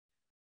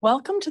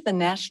Welcome to the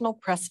National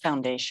Press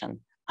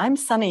Foundation. I'm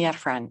Sunny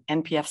Efron,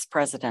 NPF's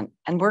president,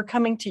 and we're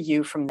coming to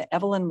you from the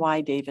Evelyn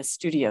Y. Davis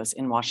Studios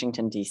in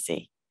Washington,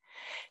 D.C.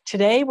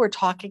 Today, we're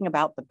talking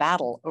about the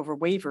battle over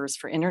waivers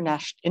for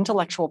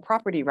intellectual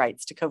property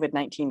rights to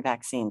COVID-19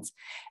 vaccines,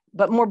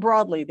 but more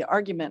broadly, the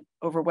argument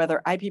over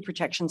whether IP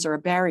protections are a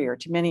barrier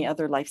to many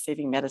other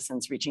life-saving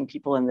medicines reaching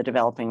people in the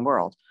developing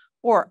world,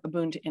 or a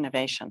boon to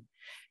innovation.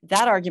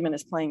 That argument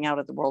is playing out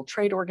at the World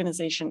Trade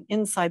Organization,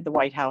 inside the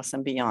White House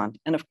and beyond.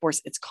 And of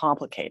course, it's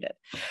complicated.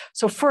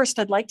 So first,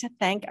 I'd like to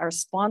thank our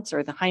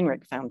sponsor, the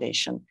Heinrich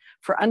Foundation,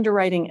 for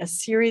underwriting a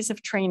series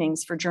of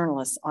trainings for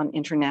journalists on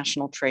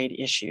international trade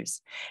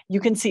issues. You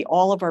can see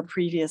all of our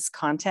previous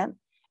content,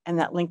 and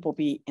that link will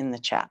be in the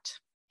chat.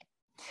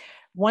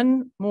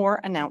 One more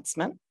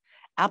announcement.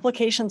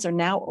 Applications are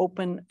now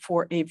open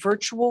for a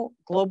virtual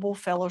global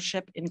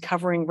fellowship in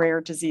covering rare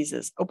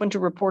diseases, open to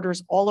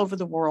reporters all over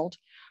the world.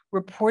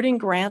 Reporting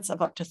grants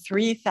of up to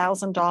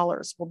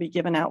 $3,000 will be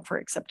given out for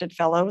accepted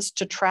fellows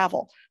to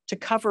travel to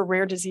cover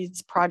rare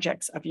disease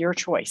projects of your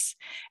choice.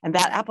 And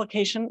that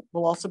application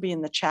will also be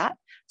in the chat.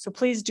 So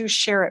please do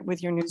share it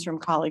with your newsroom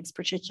colleagues,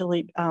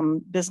 particularly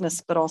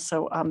business, but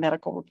also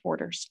medical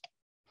reporters.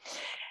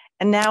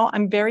 And now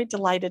I'm very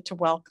delighted to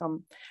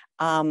welcome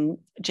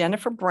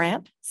Jennifer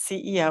Brant,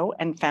 CEO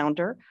and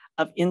founder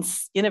of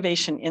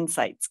Innovation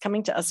Insights,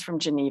 coming to us from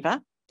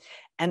Geneva,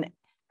 and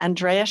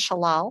Andrea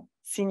Shalal,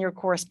 senior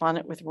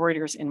correspondent with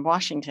Reuters in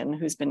Washington,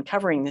 who's been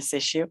covering this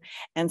issue.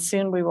 And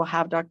soon we will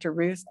have Dr.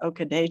 Ruth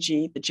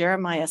Okodeji, the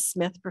Jeremiah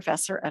Smith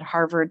Professor at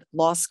Harvard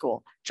Law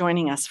School,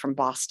 joining us from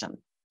Boston.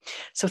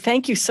 So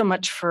thank you so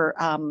much for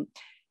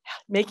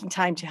making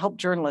time to help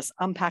journalists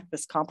unpack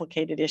this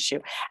complicated issue.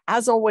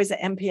 As always at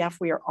MPF,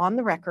 we are on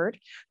the record.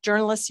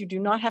 Journalists, you do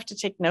not have to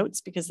take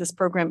notes because this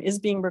program is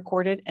being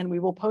recorded, and we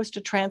will post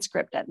a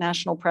transcript at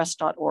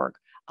nationalpress.org.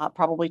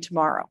 Probably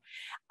tomorrow.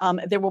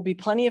 There will be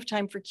plenty of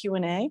time for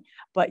Q&A,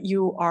 but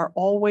you are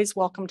always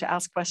welcome to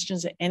ask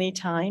questions at any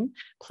time.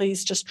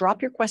 Please just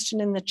drop your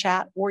question in the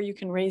chat, or you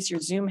can raise your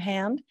Zoom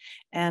hand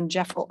and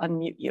Jeff will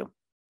unmute you.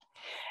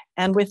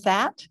 And with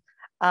that,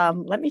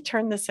 let me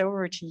turn this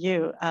over to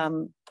you.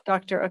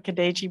 Dr.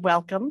 Okodeji,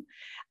 welcome.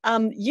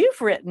 You've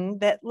written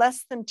that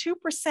less than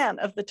 2%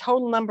 of the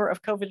total number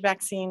of COVID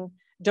vaccine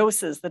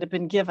doses that have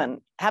been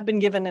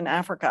given in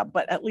Africa,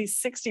 but at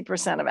least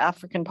 60% of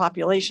African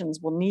populations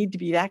will need to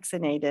be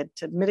vaccinated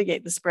to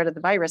mitigate the spread of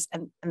the virus.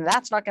 And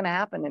that's not going to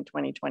happen in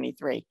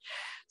 2023.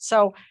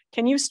 So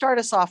can you start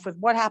us off with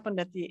what happened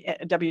at the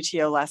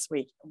WTO last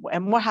week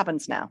and what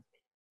happens now?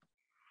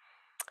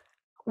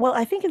 Well,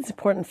 I think it's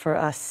important for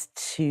us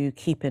to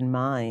keep in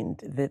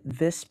mind that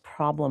this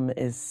problem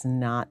is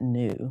not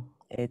new.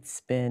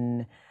 It's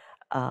been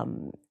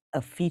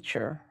a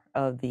feature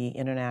of the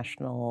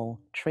international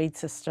trade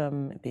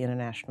system, the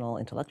international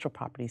intellectual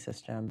property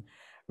system,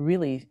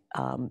 really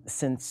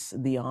since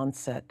the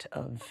onset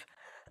of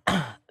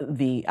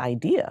the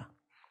idea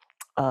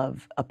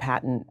of a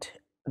patent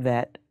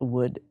that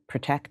would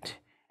protect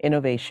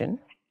innovation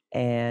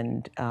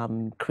and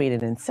create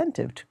an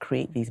incentive to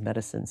create these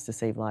medicines to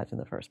save lives in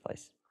the first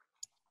place.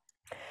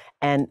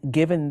 And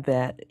given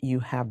that you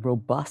have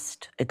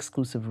robust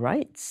exclusive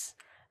rights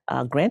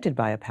granted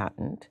by a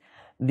patent,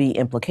 the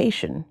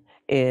implication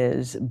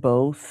is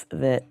both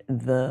that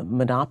the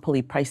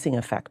monopoly pricing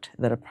effect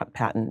that a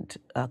patent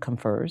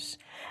confers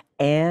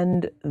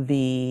and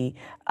the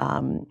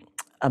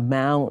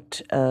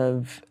amount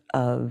of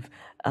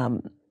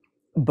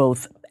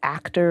both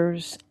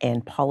actors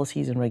and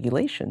policies and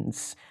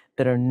regulations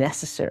that are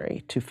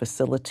necessary to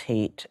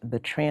facilitate the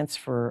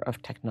transfer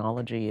of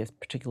technology,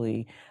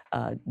 particularly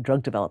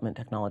drug development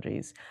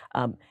technologies,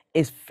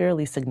 is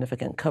fairly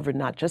significant, covered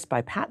not just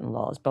by patent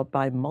laws, but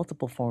by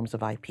multiple forms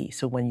of IP.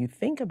 So when you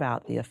think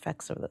about the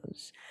effects of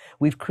those,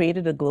 we've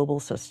created a global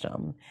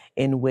system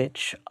in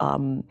which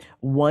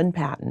one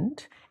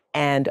patent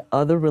and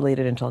other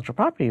related intellectual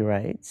property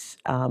rights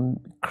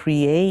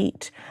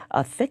create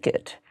a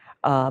thicket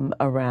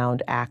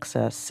around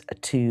access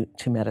to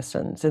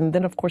medicines. And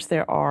then, of course,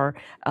 there are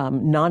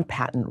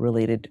non-patent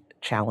related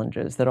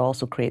challenges that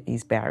also create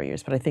these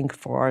barriers. But I think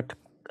for our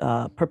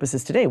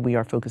purposes today, we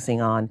are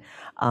focusing on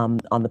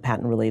the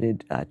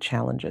patent-related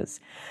challenges.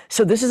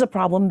 So this is a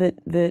problem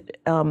that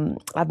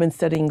I've been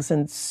studying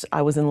since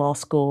I was in law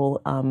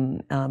school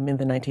in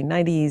the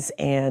 1990s.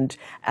 And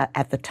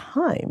at the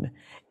time,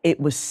 it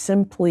was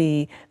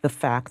simply the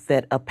fact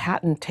that a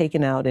patent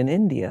taken out in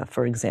India,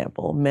 for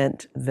example,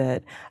 meant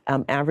that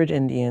average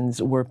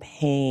Indians were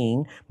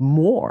paying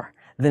more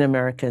than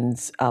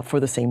Americans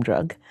for the same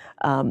drug.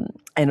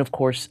 And of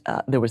course,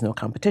 there was no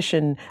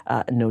competition,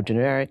 no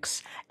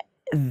generics.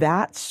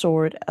 That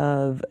sort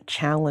of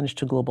challenge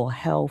to global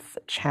health,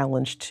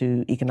 challenge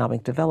to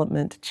economic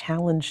development,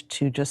 challenge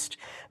to just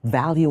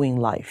valuing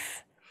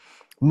life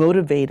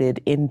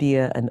motivated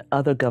India and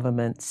other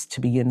governments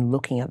to begin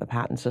looking at the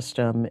patent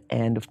system.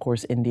 And of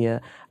course, India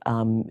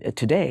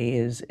today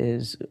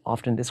is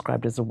often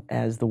described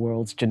as the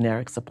world's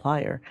generic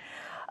supplier.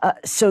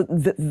 So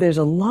there's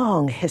a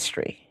long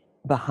history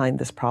behind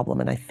this problem.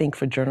 And I think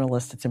for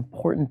journalists, it's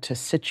important to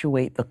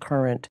situate the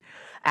current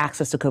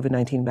access to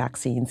COVID-19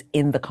 vaccines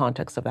in the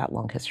context of that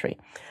long history.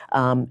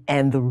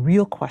 And the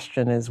real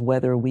question is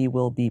whether we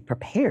will be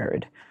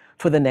prepared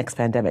for the next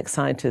pandemic.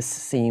 Scientists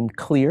seem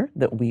clear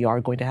that we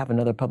are going to have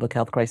another public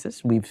health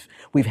crisis.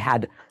 We've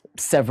had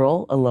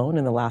several alone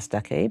in the last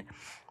decade.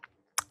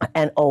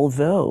 And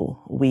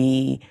although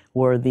we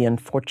were the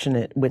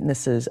unfortunate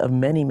witnesses of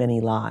many,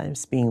 many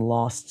lives being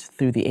lost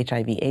through the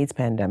HIV/AIDS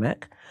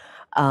pandemic,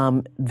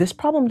 this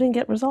problem didn't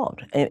get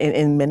resolved.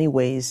 In many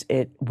ways,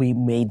 we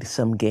made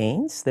some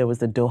gains. There was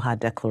the Doha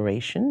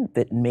Declaration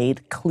that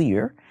made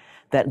clear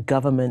that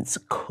governments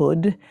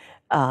could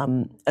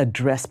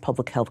address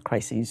public health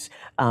crises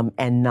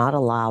and not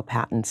allow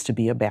patents to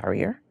be a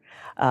barrier.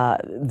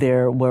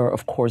 There were,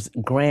 of course,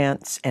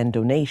 grants and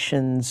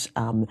donations,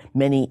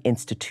 many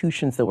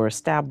institutions that were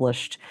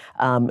established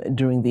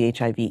during the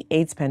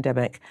HIV/AIDS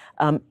pandemic,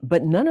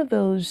 but none of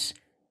those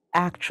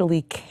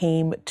actually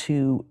came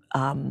to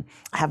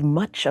have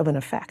much of an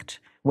effect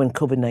when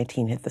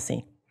COVID-19 hit the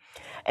scene.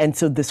 And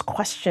so this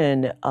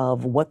question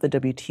of what the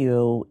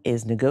WTO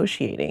is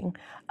negotiating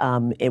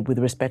with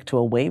respect to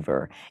a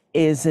waiver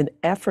is an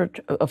effort.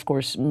 Of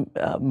course,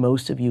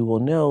 most of you will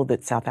know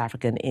that South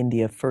Africa and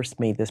India first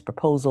made this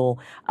proposal.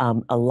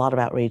 A lot of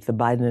outrage. The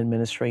Biden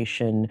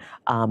administration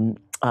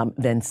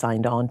then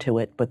signed on to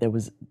it, but there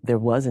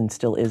was and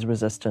still is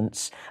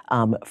resistance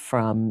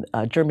from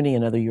Germany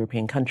and other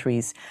European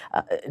countries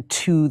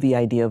to the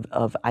idea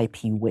of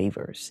IP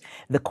waivers.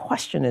 The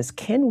question is,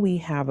 can we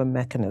have a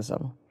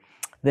mechanism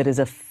that is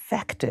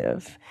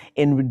effective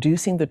in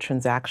reducing the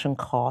transaction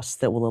costs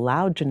that will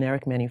allow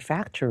generic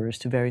manufacturers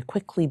to very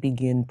quickly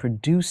begin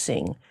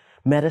producing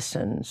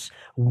medicines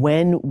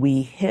when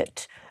we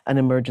hit an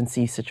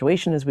emergency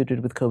situation, as we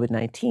did with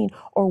COVID-19,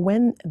 or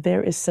when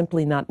there is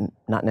simply not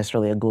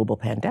necessarily a global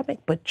pandemic,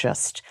 but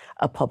just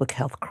a public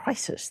health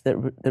crisis that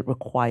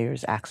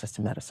requires access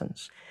to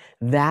medicines.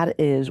 That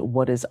is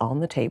what is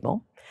on the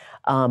table.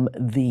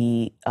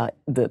 The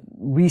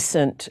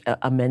recent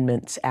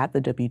amendments at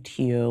the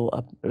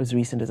WTO, as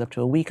recent as up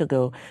to a week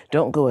ago,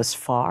 don't go as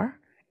far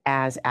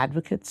as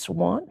advocates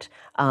want.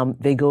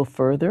 They go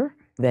further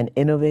than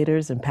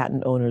innovators and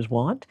patent owners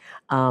want.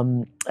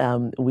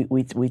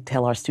 We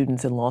tell our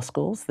students in law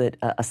schools that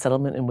a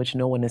settlement in which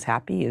no one is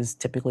happy is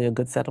typically a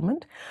good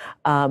settlement.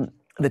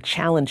 The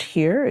challenge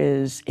here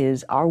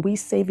is are we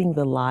saving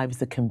the lives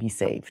that can be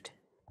saved?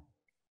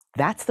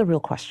 That's the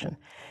real question.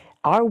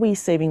 Are we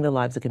saving the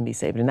lives that can be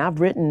saved? And I've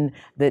written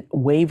that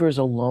waivers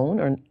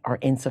alone are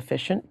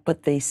insufficient,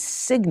 but they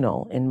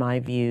signal, in my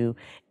view,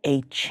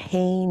 a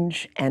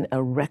change and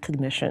a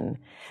recognition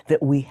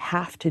that we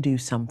have to do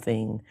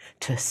something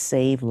to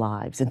save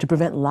lives and to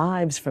prevent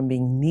lives from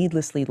being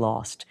needlessly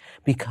lost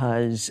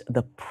because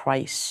the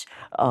price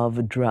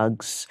of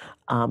drugs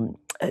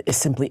is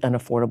simply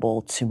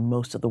unaffordable to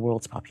most of the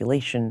world's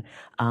population.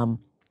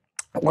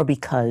 Or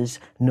because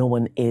no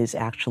one is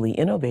actually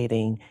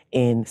innovating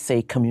in,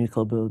 say,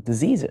 communicable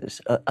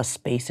diseases, a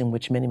space in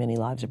which many, many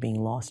lives are being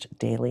lost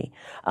daily.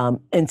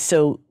 And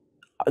so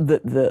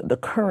the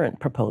current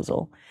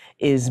proposal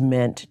is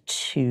meant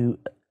to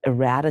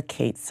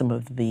eradicate some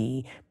of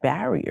the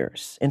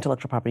barriers,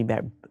 intellectual property,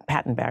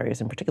 patent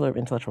barriers, in particular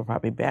intellectual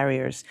property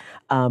barriers,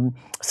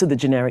 so that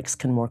generics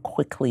can more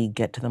quickly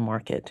get to the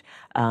market.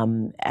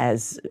 And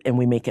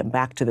we may get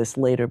back to this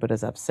later, but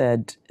as I've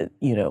said,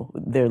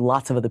 there are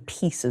lots of other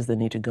pieces that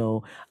need to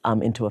go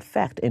into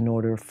effect in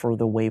order for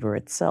the waiver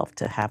itself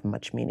to have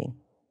much meaning.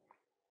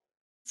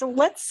 So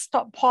let's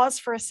pause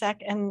for a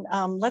sec, and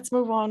let's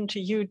move on to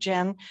you,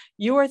 Jen.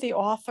 You are the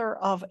author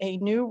of a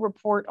new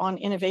report on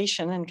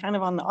innovation, and kind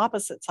of on the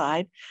opposite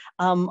side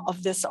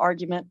of this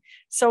argument.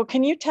 So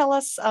can you tell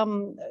us,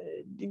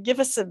 give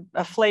us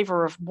a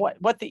flavor of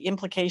what the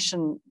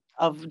implication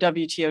of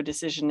WTO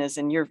decision is,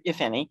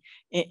 if any,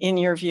 in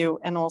your view,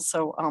 and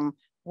also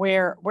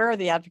where are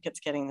the advocates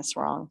getting this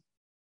wrong?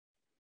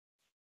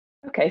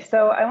 Okay,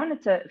 so I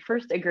wanted to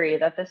first agree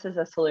that this is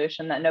a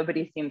solution that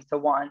nobody seems to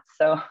want.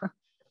 So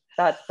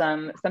that's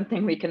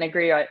something we can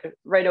agree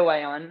right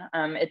away on.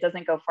 It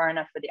doesn't go far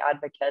enough for the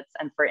advocates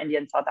and for India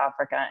and South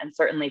Africa, and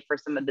certainly for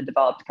some of the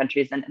developed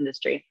countries and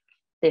industry.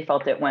 They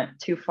felt it went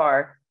too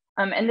far.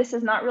 And this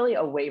is not really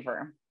a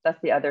waiver.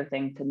 That's the other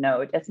thing to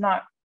note. It's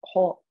not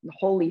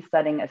wholly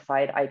setting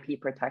aside IP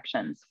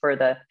protections for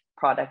the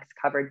products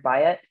covered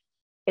by it.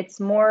 It's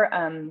more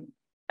an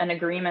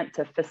agreement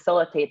to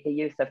facilitate the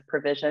use of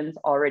provisions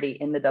already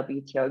in the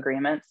WTO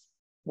agreements,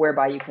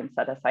 whereby you can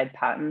set aside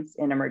patents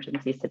in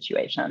emergency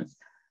situations.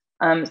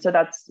 So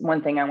that's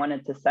one thing I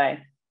wanted to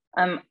say.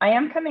 I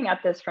am coming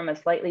at this from a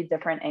slightly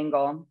different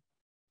angle.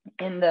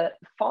 In the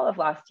fall of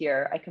last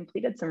year, I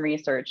completed some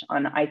research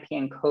on IP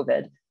and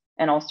COVID,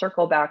 and I'll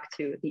circle back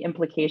to the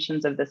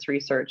implications of this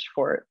research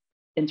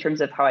in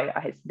terms of how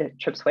I the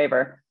TRIPS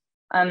waiver.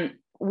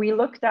 We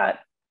looked at,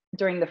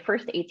 during the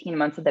first 18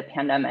 months of the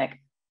pandemic,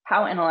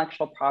 how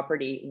intellectual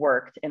property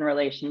worked in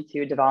relation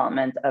to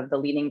development of the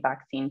leading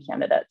vaccine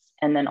candidates,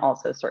 and then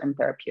also certain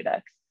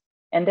therapeutics.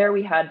 And there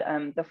we had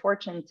the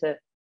fortune to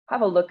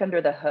have a look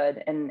under the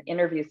hood and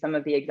interview some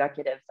of the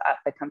executives at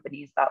the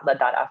companies that led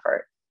that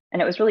effort.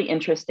 And it was really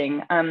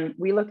interesting.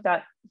 We looked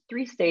at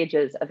 3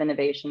 stages of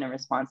innovation in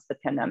response to the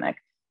pandemic.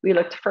 We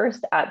looked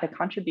first at the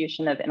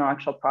contribution of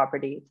intellectual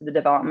property to the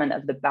development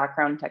of the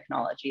background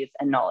technologies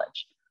and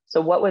knowledge.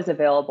 So what was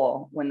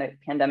available when the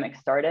pandemic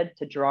started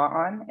to draw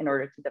on in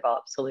order to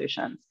develop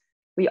solutions.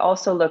 We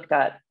also looked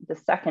at the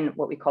second,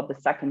 what we called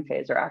the second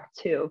phase, or Act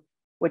 2,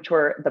 which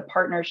were the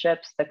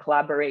partnerships, the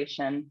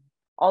collaboration,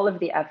 all of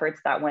the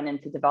efforts that went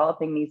into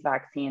developing these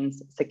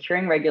vaccines,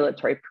 securing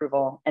regulatory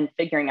approval, and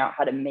figuring out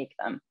how to make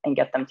them and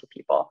get them to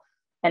people.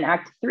 And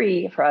Act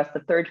 3, for us, the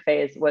third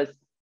phase, was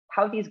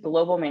how these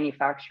global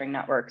manufacturing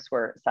networks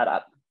were set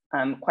up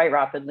quite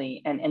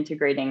rapidly and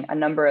integrating a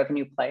number of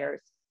new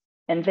players.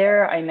 And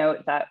there I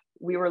note that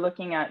we were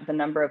looking at the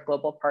number of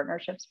global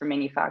partnerships for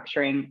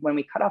manufacturing when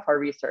we cut off our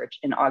research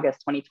in August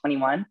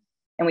 2021,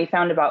 and we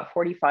found about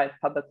 45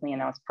 publicly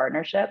announced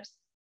partnerships.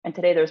 And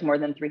today there's more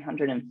than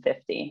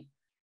 350.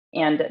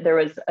 And there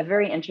was a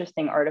very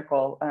interesting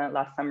article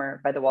last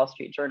summer by the Wall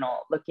Street Journal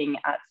looking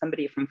at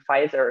somebody from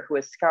Pfizer who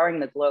was scouring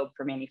the globe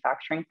for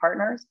manufacturing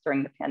partners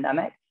during the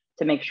pandemic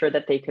to make sure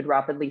that they could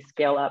rapidly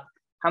scale up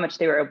how much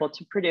they were able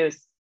to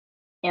produce.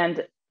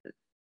 And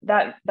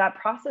that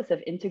process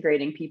of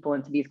integrating people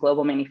into these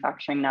global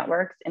manufacturing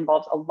networks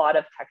involves a lot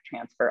of tech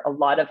transfer, a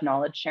lot of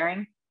knowledge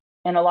sharing,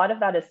 and a lot of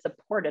that is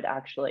supported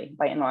actually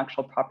by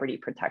intellectual property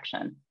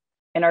protection.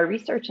 And our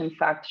research, in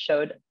fact,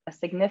 showed a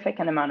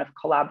significant amount of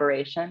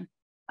collaboration,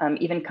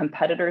 even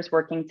competitors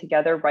working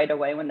together right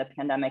away when the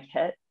pandemic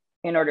hit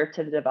in order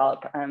to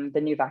develop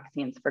the new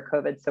vaccines for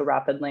COVID so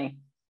rapidly.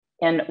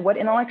 And what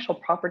intellectual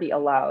property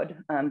allowed,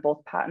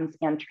 both patents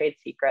and trade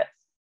secrets,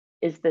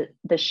 is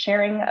the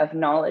sharing of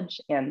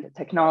knowledge and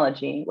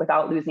technology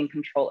without losing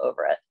control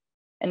over it.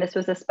 And this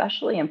was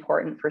especially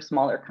important for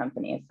smaller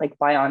companies like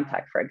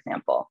BioNTech, for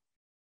example.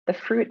 The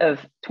fruit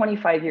of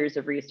 25 years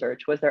of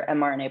research was their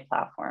mRNA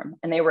platform,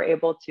 and they were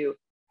able to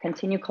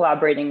continue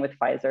collaborating with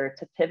Pfizer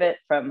to pivot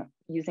from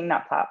using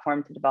that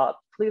platform to develop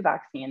flu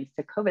vaccines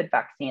to COVID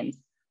vaccines,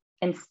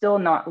 and still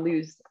not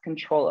lose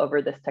control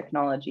over this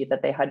technology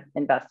that they had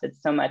invested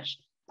so much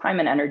time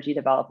and energy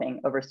developing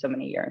over so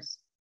many years.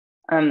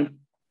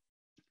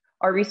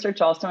 Our research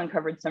also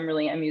uncovered some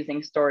really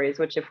amusing stories,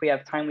 which if we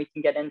have time, we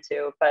can get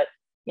into, but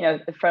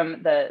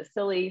from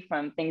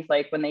things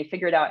like when they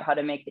figured out how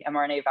to make the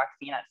mRNA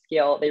vaccine at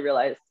scale, they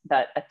realized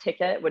that a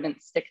ticket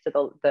wouldn't stick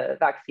to the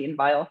vaccine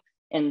vial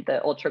in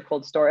the ultra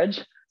cold storage.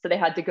 So they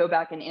had to go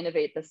back and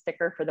innovate the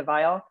sticker for the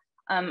vial.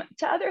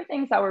 To other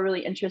things that were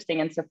really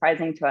interesting and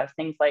surprising to us,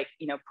 things like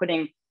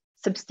putting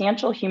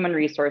substantial human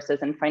resources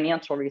and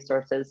financial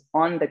resources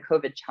on the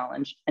COVID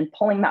challenge and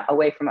pulling that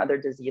away from other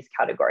disease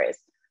categories.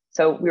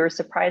 So we were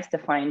surprised to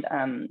find,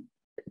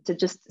 to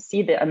just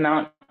see the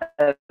amount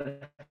of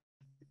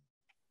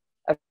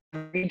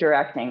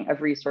redirecting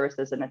of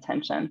resources and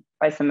attention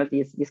by some of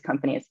these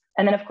companies.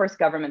 And then of course,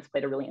 governments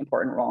played a really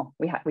important role.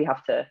 We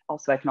have to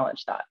also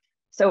acknowledge that.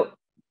 So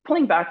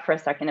pulling back for a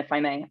second, if I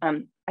may,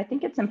 I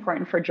think it's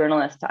important for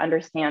journalists to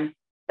understand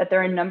that there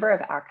are a number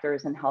of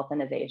actors in health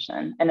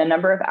innovation, and a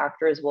number of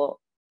actors will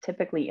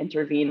typically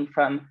intervene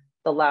from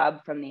the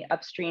lab, from the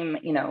upstream,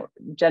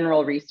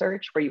 general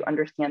research where you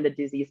understand the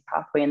disease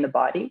pathway in the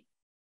body.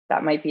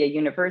 That might be a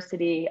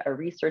university, a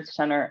research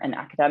center, an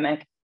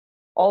academic,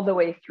 all the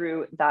way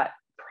through that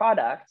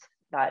product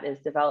that is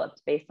developed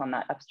based on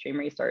that upstream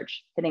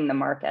research hitting the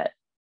market.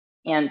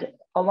 And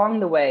along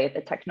the way,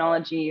 the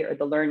technology or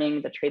the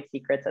learning, the trade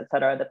secrets, et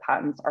cetera, the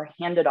patents are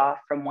handed off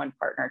from one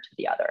partner to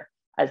the other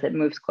as it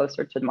moves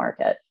closer to the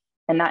market.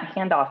 And that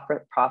handoff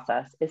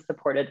process is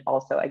supported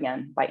also,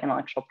 again, by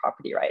intellectual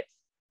property rights,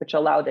 which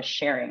allow the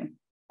sharing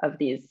of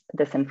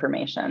this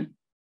information.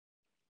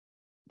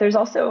 There's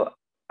also,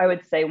 I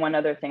would say, one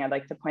other thing I'd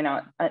like to point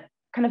out,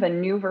 kind of a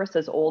new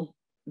versus old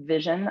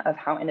vision of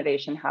how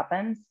innovation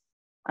happens.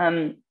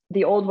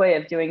 The old way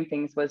of doing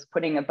things was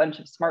putting a bunch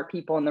of smart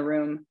people in the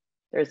room.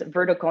 There's a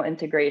vertical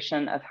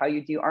integration of how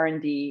you do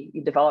R&D,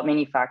 you develop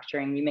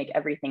manufacturing, you make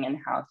everything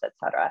in-house, et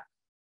cetera.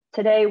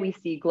 Today, we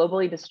see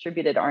globally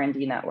distributed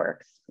R&D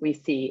networks. We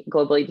see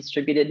globally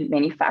distributed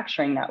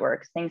manufacturing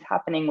networks, things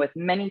happening with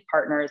many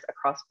partners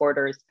across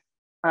borders.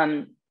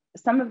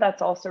 Some of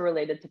that's also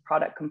related to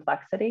product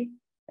complexity.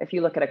 If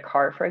you look at a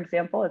car, for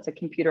example, it's a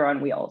computer on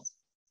wheels.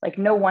 Like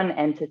no one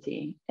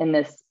entity in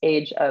this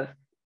age of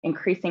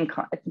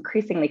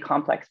increasingly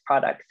complex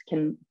products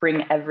can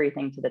bring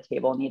everything to the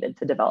table needed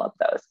to develop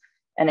those.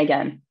 And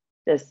again,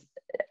 this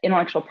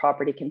intellectual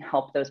property can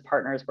help those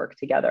partners work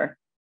together.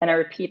 And I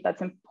repeat,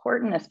 that's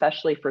important,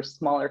 especially for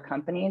smaller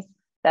companies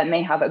that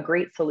may have a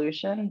great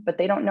solution, but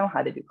they don't know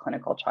how to do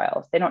clinical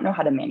trials. They don't know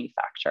how to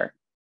manufacture.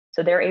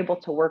 So they're able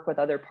to work with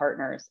other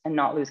partners and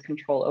not lose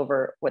control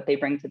over what they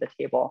bring to the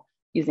table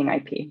using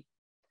IP.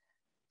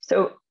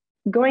 So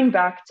going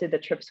back to the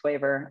TRIPS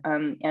waiver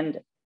and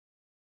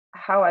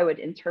how I would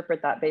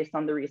interpret that based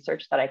on the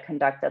research that I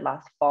conducted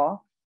last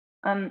fall,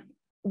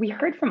 we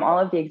heard from all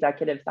of the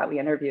executives that we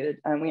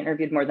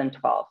interviewed more than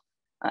 12,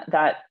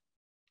 that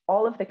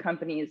all of the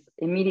companies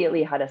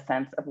immediately had a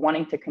sense of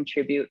wanting to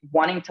contribute,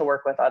 wanting to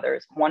work with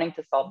others, wanting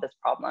to solve this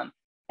problem.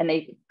 And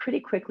they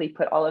pretty quickly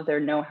put all of their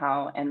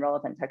know-how and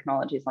relevant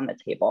technologies on the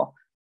table.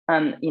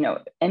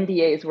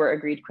 NDAs were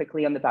agreed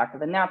quickly on the back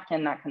of a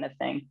napkin, that kind of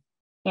thing.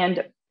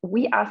 And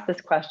we asked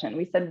this question.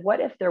 We said, what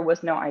if there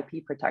was no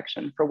IP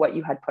protection for what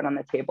you had put on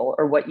the table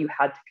or what you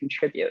had to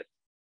contribute?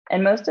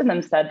 And most of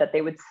them said that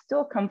they would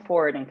still come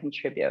forward and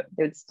contribute.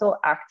 They would still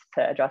act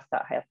to address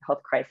that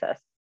health crisis,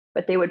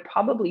 but they would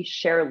probably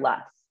share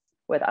less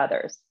with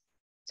others.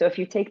 So if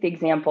you take the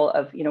example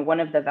of one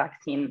of the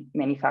vaccine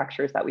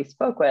manufacturers that we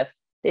spoke with,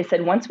 they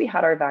said, once we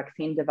had our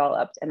vaccine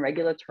developed and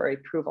regulatory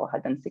approval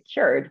had been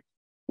secured,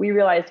 we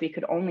realized we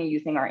could only,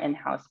 using our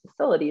in-house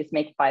facilities,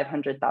 make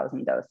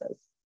 500,000 doses.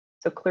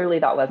 So clearly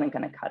that wasn't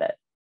going to cut it.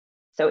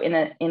 So in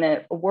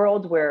a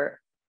world where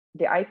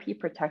the IP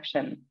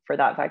protection for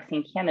that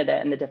vaccine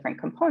candidate and the different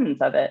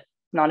components of it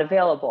is not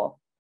available,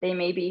 they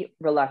may be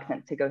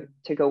reluctant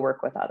to go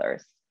work with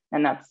others.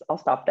 And I'll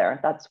stop there.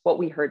 That's what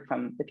we heard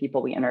from the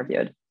people we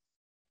interviewed.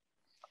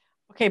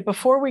 Okay,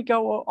 before we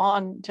go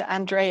on to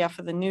Andrea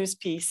for the news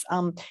piece,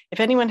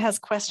 if anyone has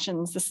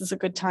questions, this is a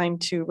good time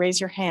to raise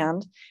your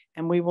hand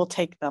and we will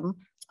take them.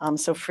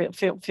 So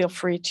feel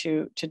free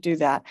to do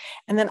that.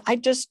 And then I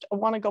just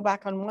want to go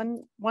back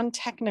on one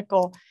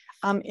technical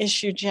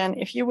issue, Jen,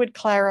 if you would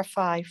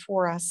clarify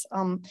for us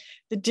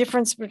the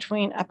difference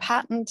between a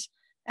patent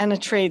and a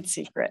trade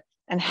secret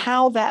and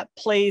how that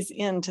plays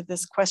into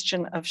this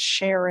question of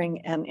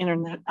sharing and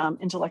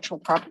intellectual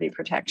property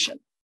protection.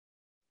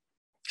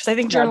 Because I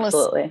think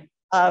journalists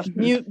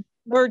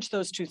merge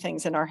those two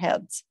things in our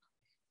heads.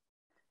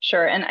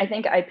 Sure, and I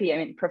think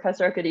IP,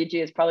 Professor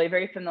Okadiji is probably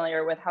very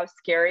familiar with how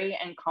scary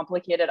and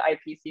complicated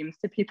IP seems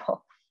to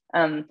people.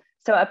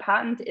 So a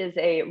patent is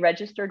a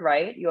registered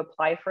right. You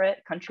apply for it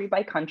country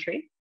by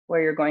country,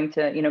 where you're going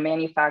to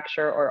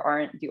manufacture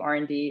or do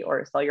R&D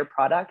or sell your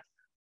product.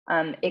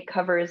 It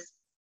covers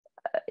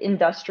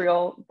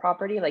industrial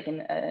property, like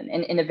an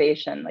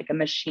innovation, like a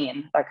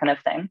machine, that kind of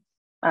thing.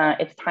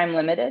 It's time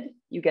limited.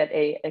 You get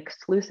an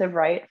exclusive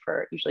right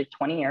for usually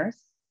 20 years,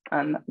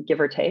 give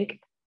or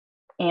take.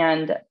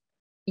 And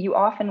you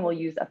often will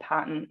use a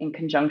patent in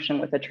conjunction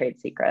with a trade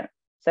secret.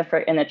 So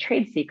in a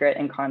trade secret,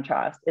 in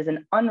contrast, is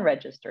an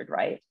unregistered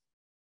right.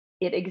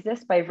 It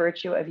exists by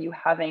virtue of you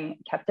having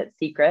kept it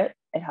secret.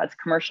 It has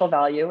commercial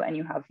value, and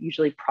you have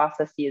usually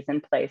processes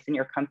in place in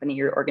your company,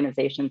 your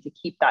organization, to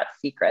keep that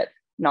secret,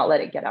 not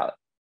let it get out.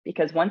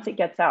 Because once it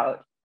gets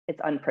out,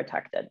 it's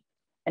unprotected.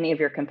 Any of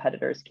your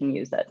competitors can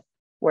use it.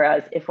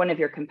 Whereas if one of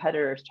your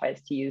competitors tries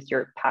to use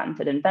your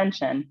patented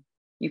invention,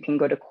 you can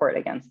go to court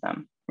against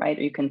them, right?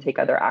 Or you can take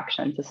other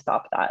action to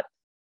stop that.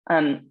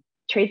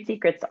 Trade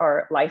secrets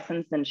are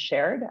licensed and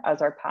shared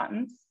as are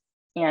patents.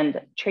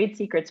 And trade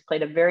secrets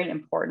played a very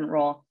important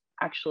role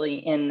actually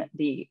in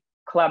the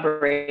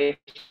collaboration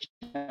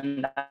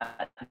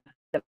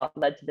that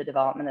led to the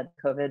development of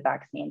the COVID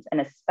vaccines,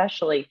 and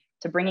especially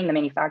to bringing the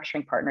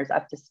manufacturing partners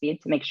up to speed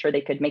to make sure they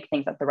could make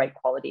things at the right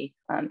quality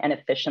and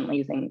efficiently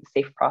using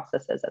safe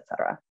processes, et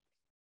cetera.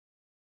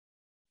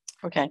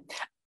 Okay.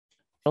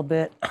 A little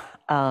bit,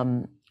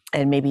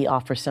 and maybe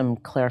offer some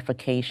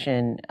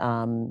clarification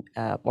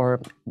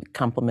or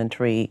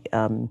complementary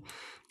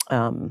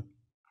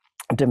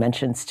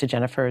dimensions to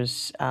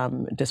Jennifer's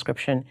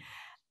description.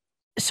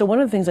 So one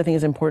of the things I think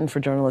is important for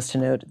journalists to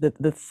note,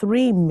 that the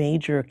three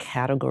major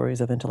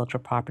categories of intellectual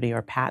property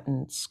are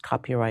patents,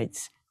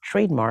 copyrights,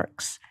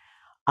 trademarks,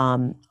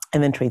 and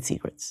then trade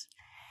secrets.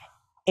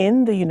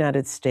 In the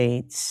United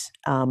States,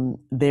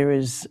 there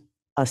is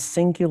a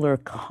singular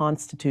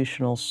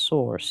constitutional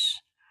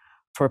source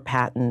for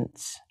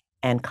patents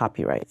and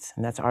copyrights,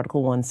 and that's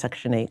Article 1,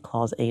 Section 8,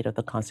 Clause 8 of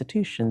the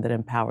Constitution, that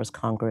empowers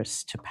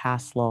Congress to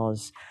pass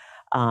laws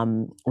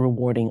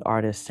rewarding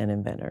artists and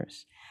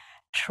inventors.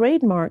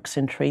 Trademarks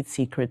and trade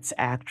secrets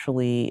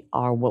actually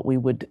are what we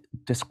would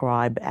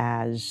describe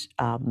as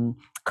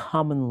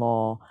common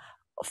law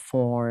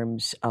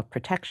forms of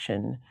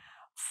protection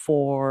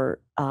for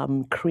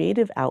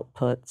creative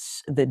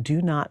outputs that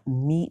do not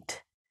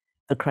meet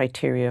the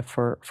criteria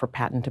for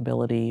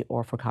patentability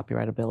or for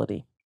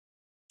copyrightability.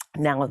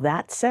 Now,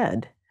 that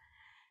said,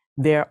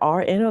 there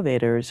are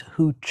innovators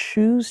who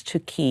choose to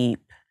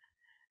keep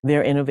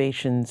their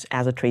innovations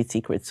as a trade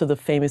secret. So the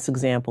famous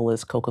example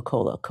is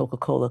Coca-Cola.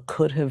 Coca-Cola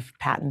could have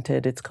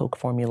patented its Coke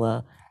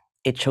formula.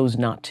 It chose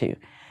not to.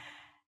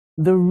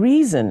 The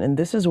reason, and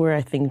this is where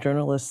I think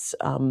journalists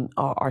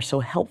are so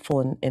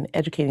helpful in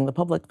educating the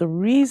public, the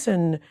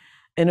reason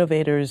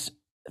innovators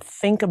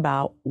think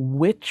about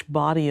which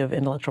body of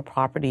intellectual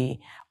property,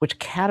 which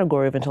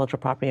category of intellectual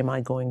property am I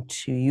going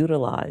to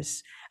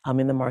utilize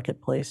in the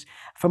marketplace,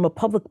 from a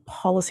public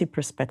policy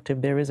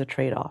perspective, there is a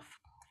trade-off.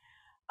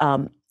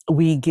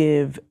 We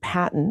give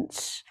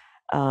patents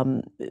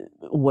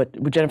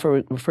what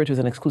Jennifer referred to as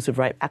an exclusive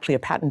right. Actually, a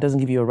patent doesn't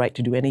give you a right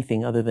to do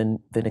anything other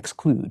than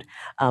exclude.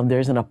 There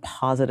isn't a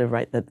positive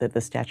right that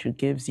the statute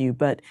gives you,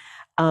 but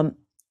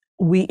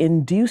we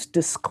induce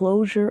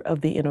disclosure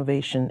of the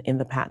innovation in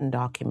the patent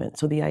document.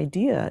 So the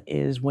idea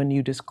is when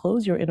you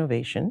disclose your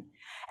innovation,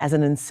 as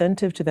an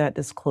incentive to that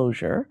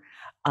disclosure,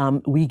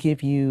 we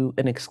give you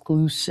an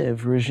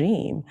exclusive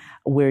regime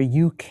where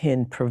you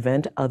can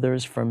prevent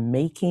others from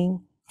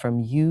making, from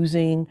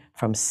using,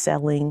 from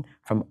selling,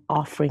 from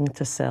offering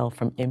to sell,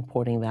 from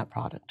importing that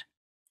product.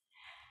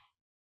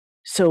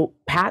 So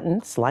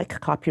patents,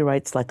 like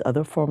copyrights, like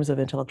other forms of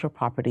intellectual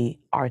property,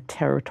 are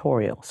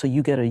territorial. So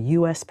you get a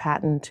US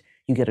patent,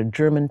 you get a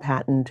German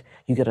patent,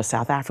 you get a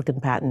South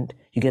African patent,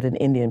 you get an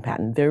Indian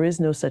patent. There is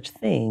no such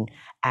thing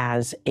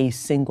as a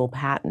single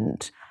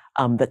patent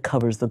that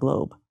covers the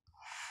globe.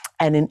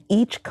 And in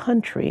each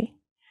country,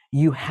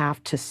 you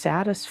have to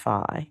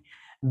satisfy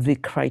the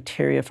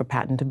criteria for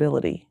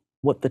patentability.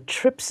 What the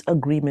TRIPS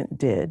agreement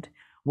did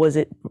was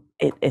it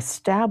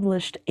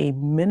established a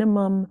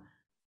minimum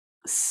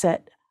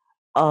set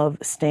of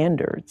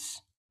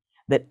standards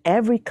that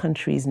every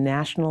country's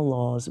national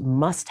laws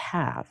must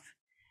have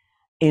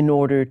in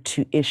order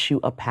to issue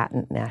a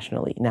patent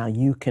nationally. Now,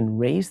 you can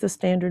raise the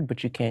standard,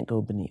 but you can't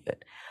go beneath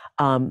it.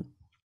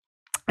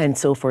 And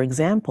so, for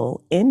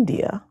example,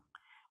 India,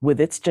 with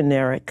its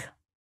generic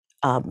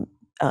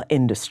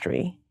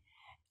industry,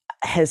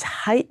 has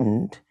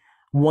heightened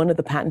one of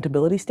the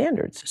patentability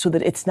standards so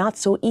that it's not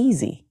so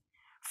easy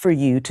for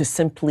you to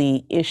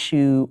simply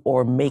issue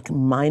or make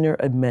minor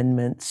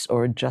amendments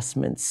or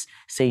adjustments,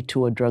 say,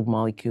 to a drug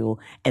molecule,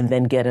 and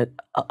then get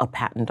a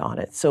patent on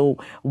it. So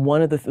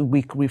one of the,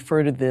 we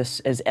refer to this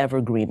as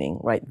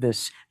evergreening, right?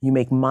 This, you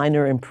make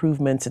minor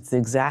improvements, it's the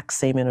exact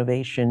same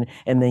innovation,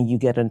 and then you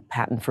get a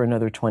patent for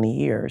another 20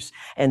 years.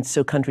 And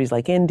so countries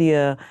like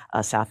India,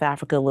 South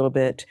Africa a little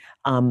bit,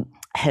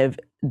 have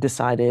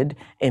decided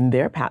in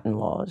their patent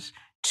laws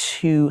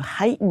to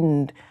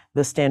heighten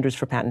the standards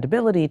for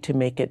patentability to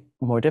make it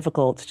more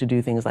difficult to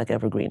do things like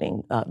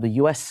evergreening. The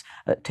US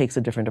takes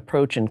a different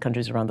approach, and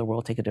countries around the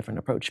world take a different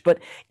approach. But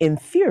in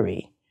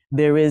theory,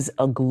 there is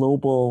a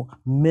global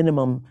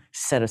minimum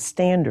set of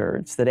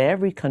standards that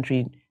every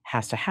country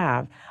has to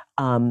have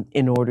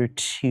in order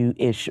to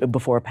issue,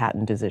 before a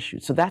patent is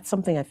issued. So that's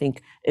something I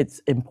think it's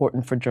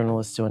important for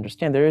journalists to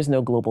understand. There is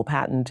no global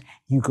patent.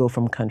 You go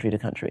from country to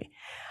country.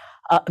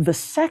 The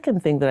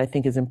second thing that I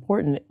think is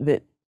important,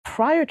 that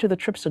prior to the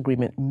TRIPS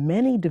agreement,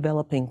 many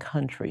developing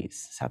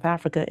countries, South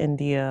Africa,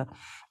 India,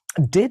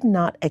 did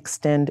not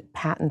extend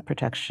patent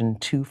protection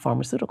to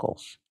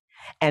pharmaceuticals.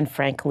 And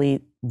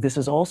frankly, this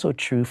is also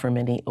true for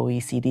many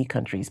OECD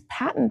countries.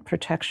 Patent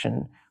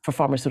protection for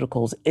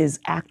pharmaceuticals is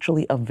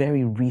actually a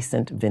very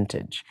recent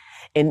vintage.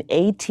 In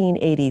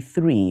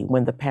 1883,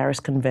 when the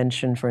Paris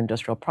Convention for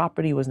Industrial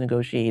Property was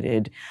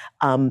negotiated,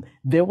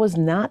 there was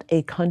not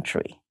a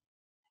country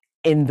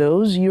in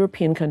those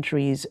European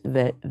countries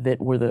that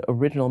were the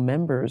original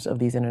members of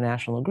these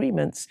international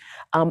agreements,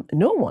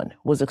 no one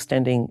was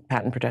extending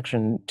patent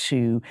protection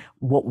to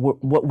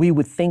what we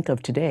would think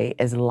of today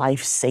as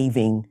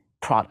life-saving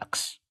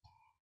products.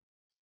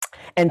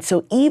 And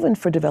so even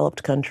for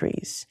developed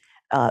countries,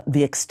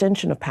 the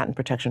extension of patent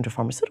protection to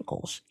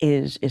pharmaceuticals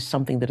is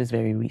something that is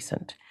very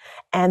recent.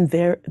 And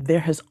there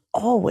has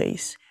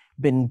always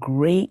been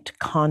great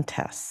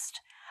contest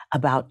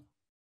about,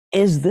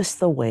 is this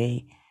the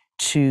way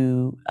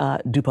to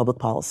do public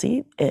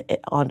policy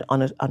on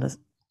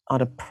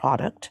a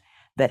product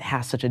that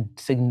has such a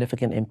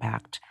significant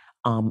impact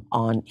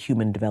on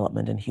human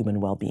development and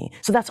human well-being.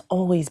 So that's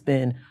always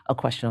been a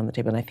question on the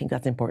table, and I think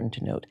that's important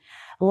to note.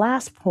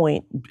 Last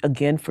point,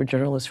 again, for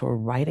journalists who are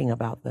writing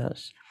about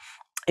this,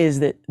 is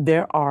that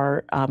there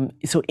are,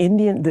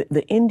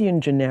 the Indian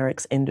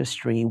generics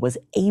industry was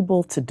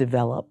able to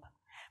develop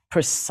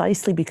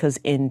precisely because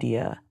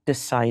India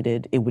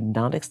decided it would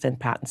not extend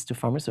patents to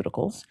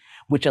pharmaceuticals,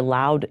 which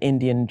allowed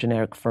Indian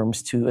generic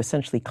firms to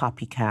essentially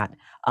copycat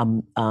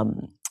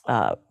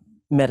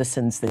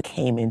medicines that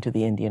came into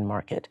the Indian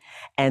market.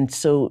 And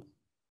so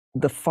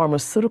the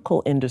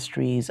pharmaceutical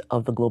industries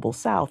of the Global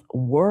South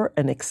were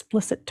an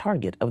explicit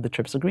target of the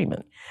TRIPS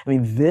agreement. I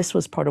mean, this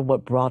was part of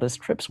what brought us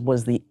TRIPS,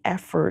 was the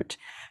effort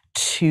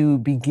to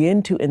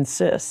begin to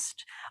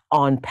insist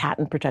on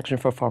patent protection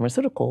for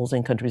pharmaceuticals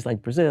in countries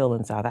like Brazil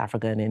and South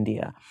Africa and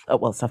India.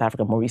 Well, South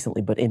Africa more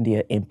recently, but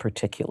India in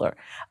particular.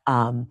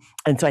 And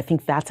so I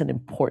think that's an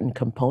important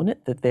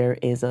component, that there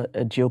is a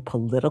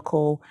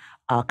geopolitical,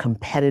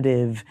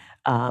 competitive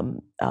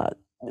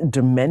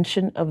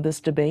dimension of this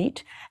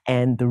debate.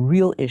 And the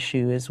real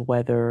issue is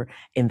whether,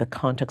 in the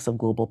context of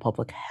global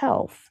public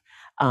health,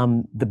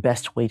 the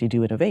best way to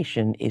do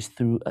innovation is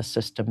through a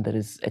system that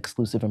is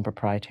exclusive and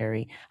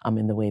proprietary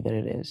in the way that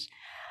it is.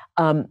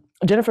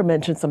 Jennifer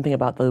mentioned something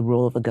about the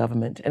role of the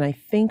government, and I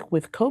think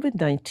with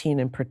COVID-19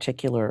 in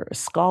particular,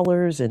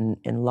 scholars and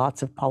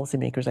lots of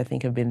policymakers, I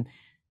think, have been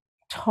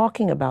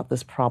talking about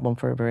this problem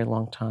for a very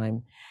long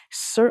time.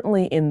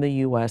 Certainly in the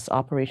US,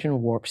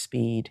 Operation Warp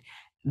Speed,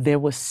 there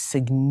was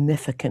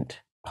significant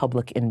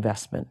public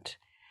investment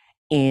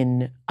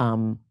in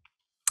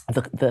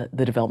the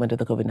development of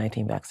the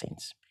COVID-19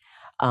 vaccines.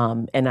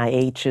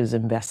 NIH's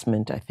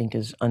investment, I think,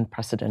 is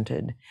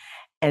unprecedented.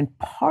 And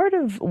part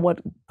of what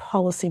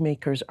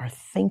policymakers are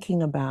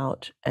thinking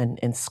about,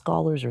 and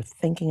scholars are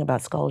thinking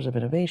about, scholars of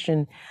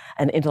innovation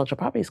and intellectual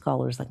property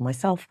scholars like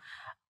myself,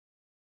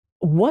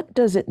 what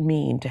does it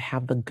mean to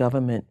have the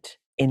government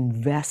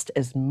invest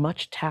as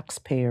much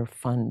taxpayer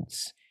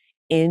funds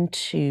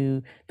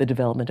into the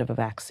development of a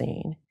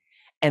vaccine,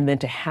 and then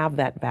to have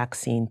that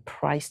vaccine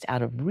priced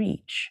out of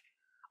reach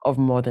of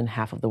more than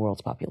half of the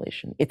world's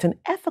population? It's an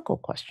ethical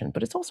question,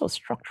 but it's also a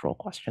structural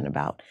question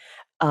about,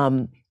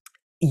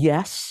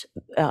 yes,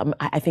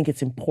 I think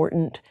it's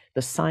important.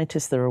 The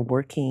scientists that are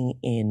working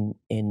in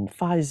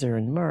Pfizer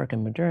and Merck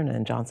and Moderna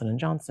and Johnson &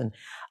 Johnson,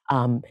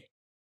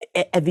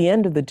 at the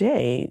end of the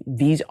day,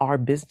 these are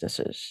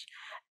businesses,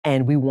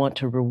 and we want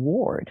to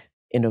reward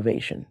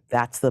innovation.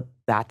 That's the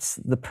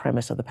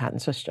premise of the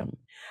patent system.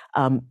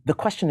 The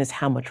question is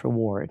how much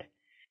reward,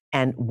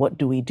 and what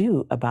do we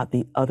do about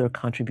the other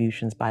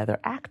contributions by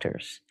other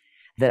actors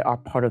that are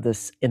part of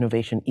this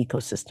innovation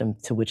ecosystem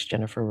to which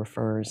Jennifer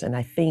refers? And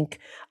I think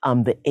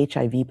the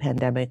HIV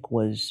pandemic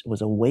was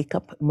a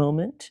wake-up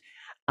moment.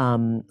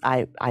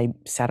 I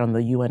sat on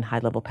the UN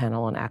high-level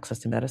panel on access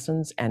to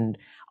medicines, and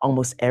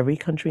almost every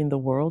country in the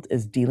world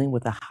is dealing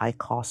with the high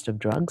cost of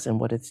drugs and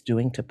what it's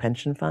doing to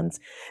pension funds.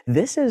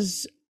 This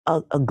is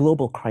a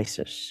global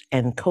crisis,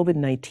 and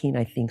COVID-19,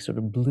 I think, sort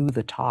of blew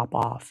the top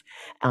off.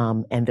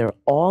 And there are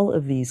all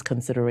of these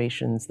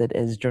considerations that,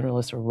 as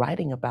journalists are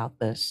writing about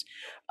this,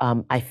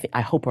 I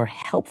hope are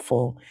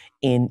helpful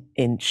in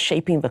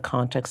shaping the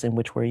context in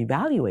which we're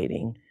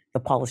evaluating the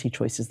policy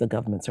choices the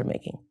governments are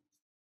making.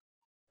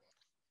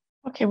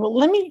 Okay, well,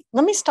 let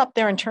me stop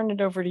there and turn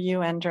it over to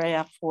you,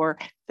 Andrea, for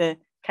the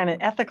kind of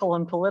ethical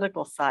and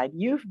political side.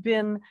 You've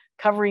been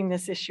covering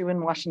this issue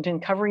in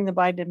Washington, covering the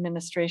Biden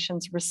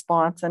administration's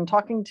response and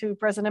talking to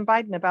President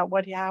Biden about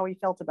how he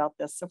felt about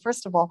this. So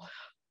first of all,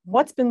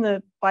 what's been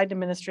the Biden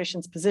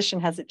administration's position?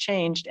 Has it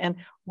changed? And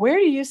where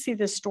do you see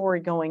this story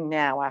going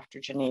now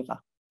after Geneva?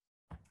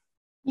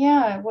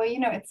 Yeah, well,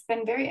 it's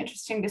been very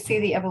interesting to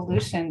see the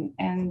evolution,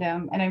 and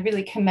I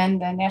really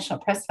commend the National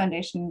Press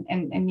Foundation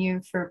and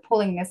you for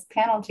pulling this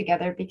panel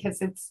together,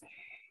 because it's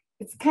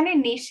kind of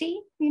nichey,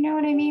 you know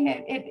what I mean?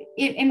 It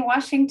in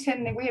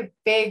Washington, we have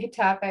big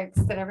topics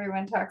that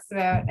everyone talks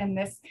about, and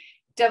this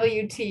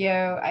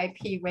WTO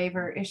IP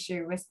waiver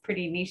issue was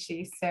pretty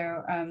nichey.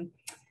 So,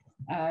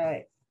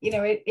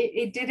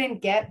 it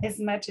didn't get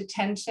as much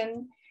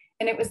attention,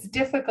 and it was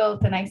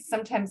difficult. And I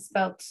sometimes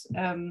felt,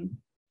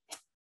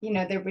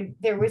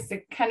 there was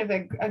a kind of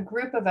a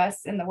group of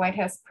us in the White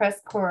House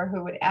press corps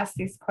who would ask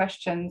these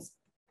questions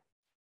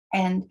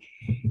and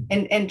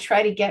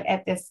try to get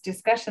at this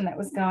discussion that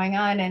was going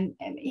on. And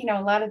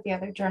a lot of the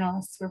other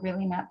journalists were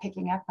really not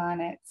picking up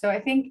on it. So I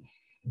think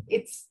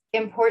it's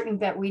important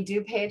that we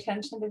do pay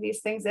attention to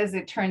these things. As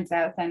it turns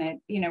out,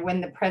 then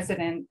when the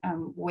president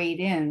weighed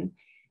in,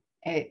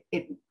 it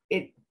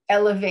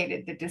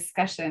elevated the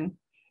discussion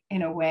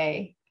in a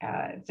way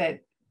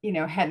that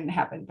hadn't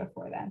happened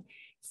before then.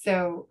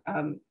 So,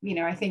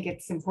 I think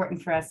it's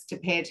important for us to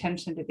pay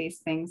attention to these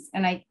things.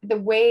 And the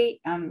way,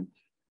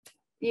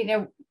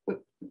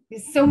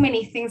 so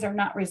many things are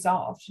not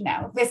resolved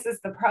now. This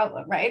is the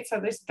problem, right? So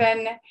there's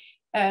been,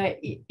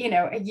 a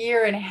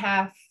year and a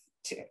half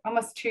to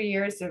almost 2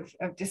 years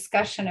of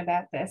discussion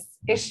about this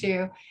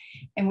issue.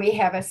 And we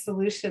have a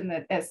solution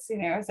that, as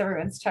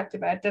everyone's talked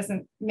about,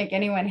 doesn't make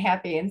anyone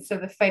happy. And so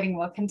the fighting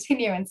will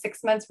continue. In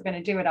 6 months, we're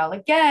going to do it all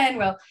again.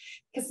 Well,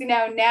 because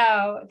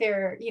now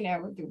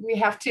we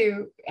have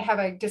to have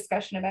a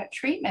discussion about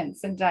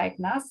treatments and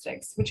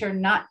diagnostics, which are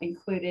not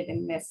included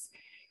in this,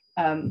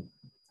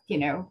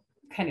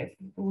 kind of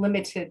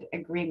limited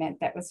agreement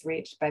that was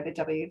reached by the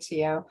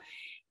WTO.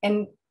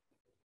 And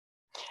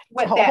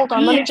hold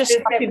on, let me just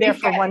stop you there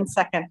for 1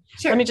 second.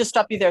 Sure. Let me just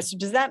stop you there. So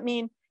does that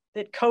mean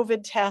that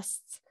COVID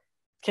tests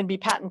can be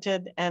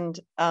patented, and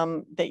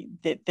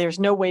there's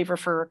no waiver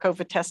for a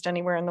COVID test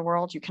anywhere in the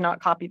world? You cannot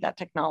copy that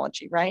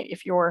technology, right?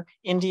 If you're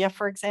India,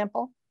 for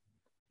example?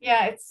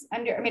 Yeah,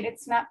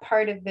 it's not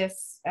part of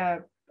this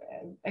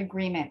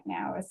agreement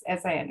now,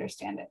 as I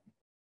understand it.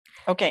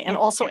 Okay, and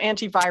also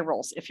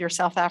antivirals. If you're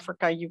South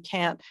Africa, you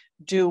can't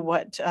do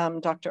what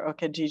Dr.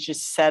 Okedi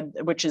just said,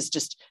 which is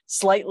just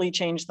slightly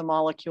change the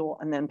molecule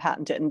and then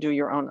patent it and do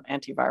your own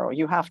antiviral.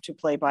 You have to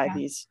play by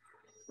these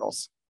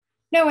rules.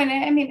 No,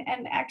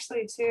 and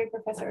actually, to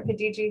Professor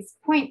Okediji's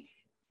point,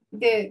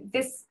 the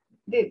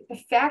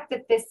fact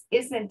that this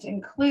isn't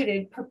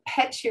included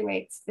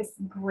perpetuates this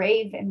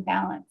grave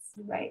imbalance,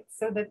 right?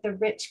 So that the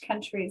rich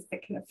countries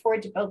that can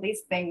afford to build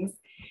these things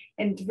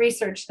and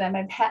research them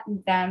and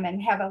patent them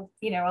and have a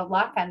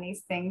lock on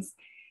these things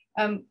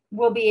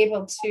will be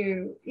able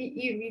to,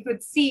 you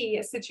could see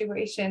a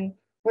situation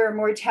where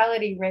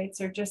mortality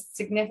rates are just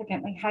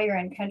significantly higher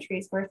in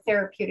countries where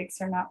therapeutics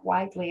are not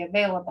widely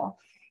available.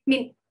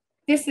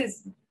 This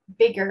is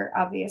bigger,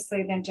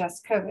 obviously, than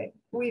just COVID.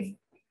 We've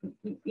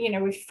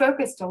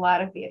focused a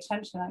lot of the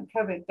attention on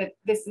COVID, but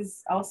this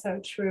is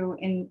also true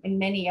in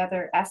many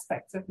other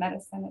aspects of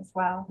medicine as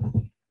well.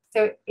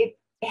 So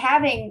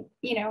having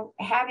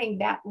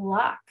that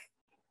lock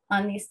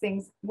on these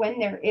things when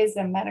there is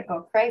a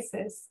medical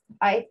crisis,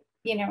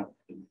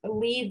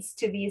 leads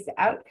to these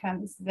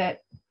outcomes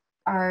that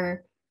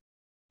are,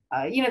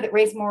 that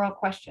raise moral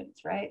questions,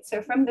 right?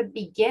 So from the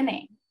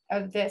beginning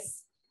of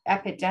this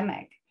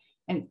epidemic,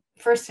 and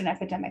first an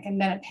epidemic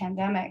and then a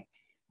pandemic,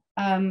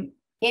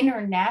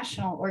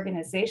 international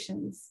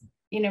organizations,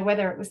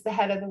 whether it was the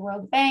head of the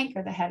World Bank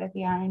or the head of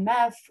the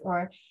IMF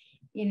or,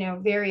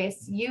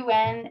 various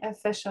UN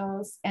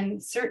officials,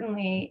 and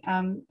certainly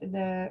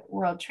the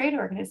World Trade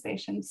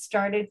Organization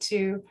started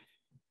to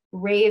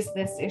raise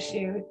this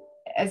issue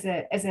as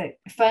a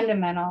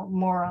fundamental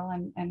moral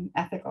and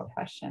ethical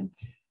question.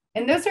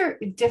 And those are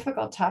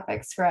difficult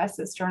topics for us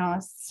as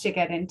journalists to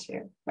get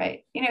into,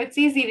 right? It's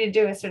easy to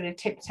do a sort of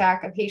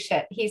tick-tock of he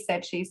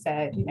said, she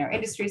said,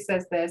 industry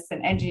says this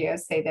and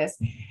NGOs say this,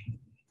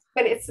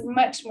 but it's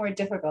much more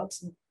difficult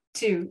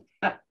to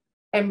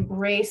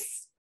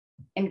embrace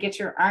and get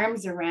your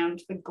arms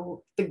around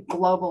the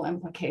global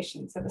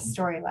implications of a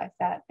story like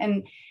that.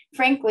 And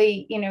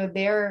frankly,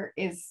 there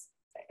is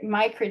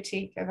my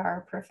critique of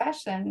our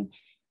profession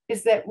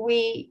is that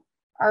we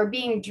are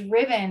being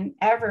driven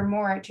ever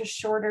more to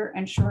shorter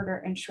and shorter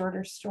and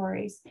shorter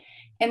stories.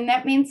 And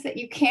that means that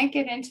you can't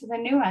get into the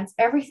nuance.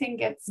 Everything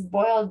gets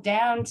boiled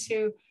down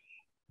to,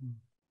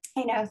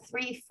 300,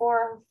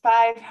 400,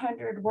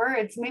 500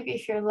 words, maybe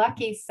if you're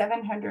lucky,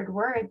 700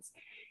 words.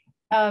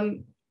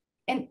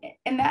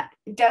 And that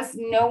does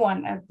no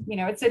one,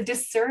 it's a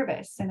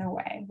disservice in a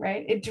way,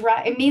 right?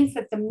 It means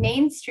that the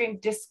mainstream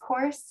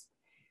discourse,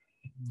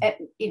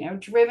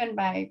 driven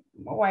by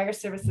wire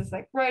services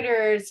like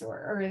Reuters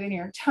or the New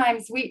York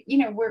Times,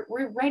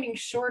 we're writing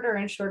shorter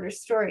and shorter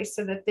stories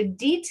so that the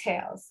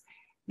details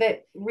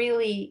that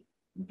really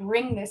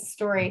bring this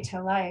story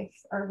to life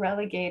are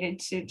relegated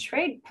to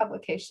trade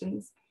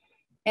publications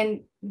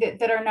and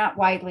that are not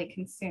widely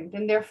consumed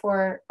and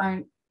therefore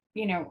aren't,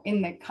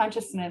 in the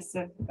consciousness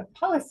of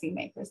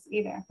policymakers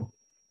either.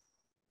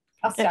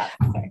 I'll stop.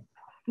 Sorry.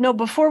 No,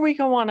 before we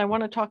go on, I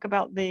want to talk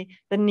about the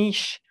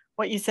niche.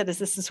 What you said is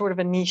this is sort of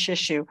a niche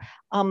issue.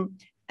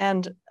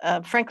 And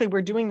frankly,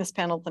 we're doing this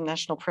panel at the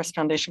National Press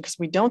Foundation because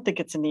we don't think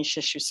it's a niche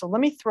issue. So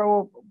let me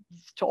throw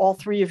to all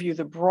three of you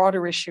the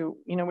broader issue,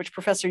 which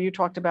Professor you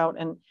talked about,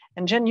 and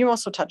Jen, you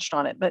also touched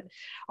on it. But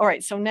all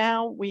right, so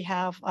now we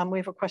have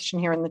a question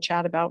here in the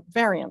chat about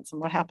variants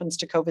and what happens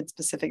to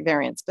COVID-specific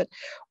variants. But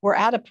we're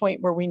at a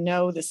point where we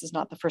know this is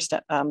not the first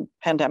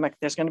pandemic.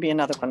 There's going to be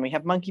another one. We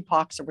have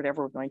monkeypox or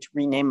whatever we're going to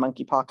rename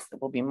monkeypox. That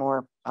will be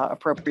more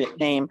appropriate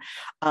name.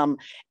 And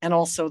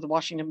also the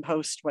Washington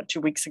Post,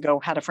 2 weeks ago,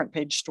 had a front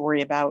page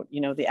story about,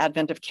 the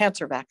advent of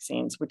cancer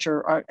vaccines, which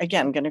are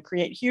again, going to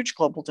create huge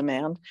global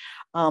demand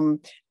and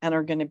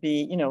are going to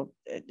be,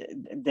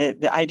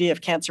 the idea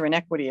of cancer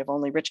inequity of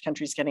only rich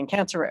countries getting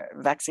cancer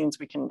vaccines.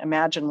 We can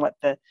imagine what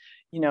the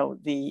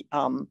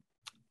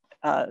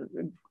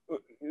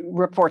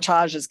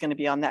reportage is going to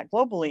be on that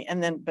globally.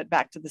 And then, but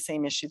back to the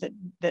same issue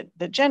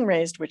that Jen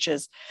raised, which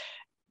is,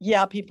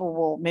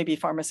 maybe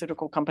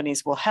pharmaceutical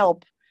companies will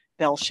help.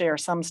 They'll share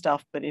some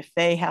stuff, but if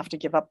they have to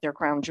give up their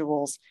crown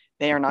jewels,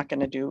 they're not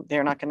going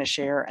to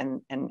share,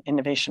 and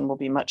innovation will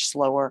be much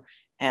slower.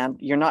 And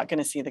you're not going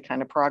to see the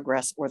kind of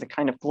progress or the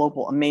kind of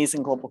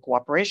amazing global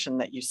cooperation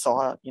that you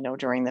saw,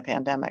 during the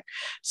pandemic.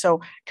 So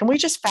can we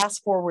just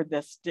fast forward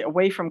this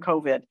away from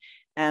COVID?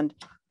 And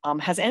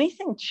has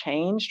anything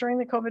changed during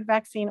the COVID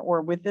vaccine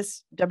or with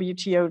this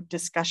WTO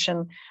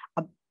discussion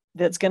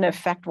that's going to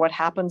affect what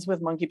happens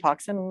with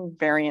monkeypox and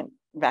variant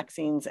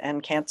vaccines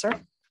and cancer?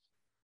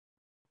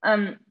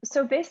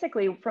 So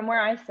basically, from where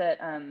I sit,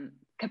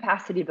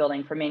 capacity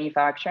building for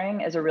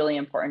manufacturing is a really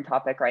important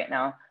topic right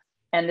now.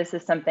 And this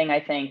is something I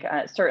think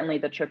certainly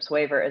the TRIPS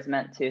waiver is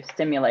meant to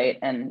stimulate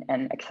and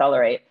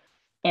accelerate.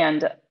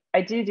 And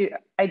I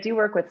do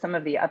work with some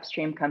of the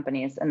upstream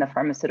companies in the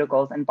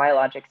pharmaceuticals and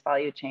biologics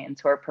value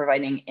chains who are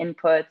providing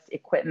inputs,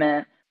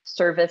 equipment,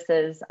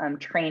 services,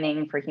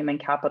 training for human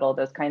capital,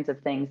 those kinds of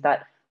things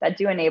that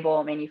do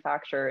enable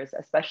manufacturers,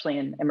 especially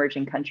in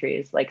emerging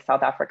countries like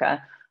South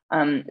Africa,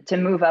 to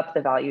move up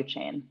the value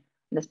chain.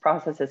 This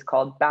process is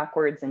called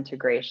backwards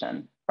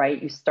integration,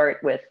 right? You start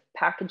with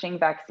packaging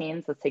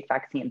vaccines. Let's take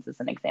vaccines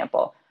as an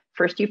example.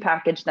 First, you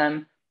package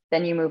them,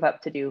 then you move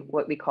up to do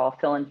what we call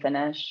fill and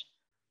finish.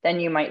 Then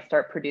you might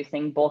start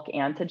producing bulk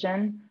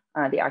antigen,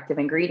 the active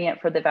ingredient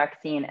for the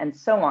vaccine, and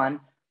so on.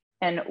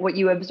 And what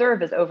you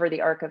observe is over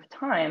the arc of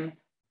time,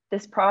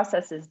 this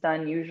process is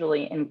done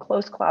usually in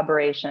close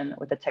collaboration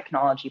with a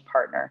technology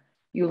partner.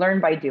 You learn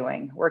by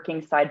doing,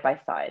 working side by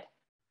side.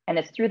 And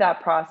it's through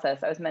that process,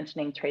 I was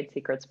mentioning trade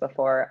secrets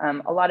before,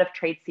 a lot of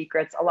trade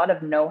secrets, a lot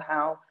of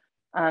know-how,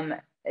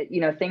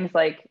 things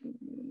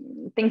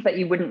that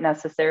you wouldn't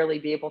necessarily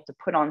be able to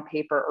put on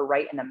paper or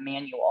write in a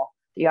manual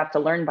that you have to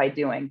learn by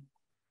doing.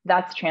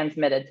 That's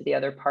transmitted to the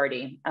other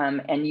party,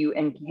 and you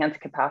enhance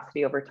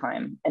capacity over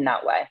time in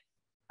that way.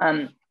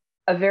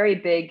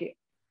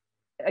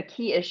 A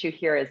key issue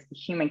here is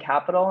human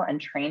capital and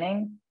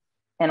training.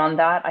 And on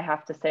that, I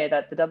have to say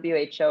that the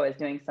WHO is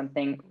doing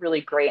something really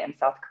great in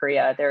South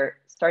Korea. They're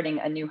starting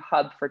a new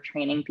hub for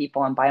training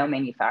people in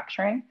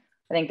biomanufacturing.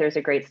 I think there's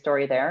a great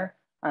story there,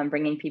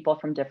 bringing people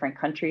from different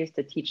countries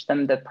to teach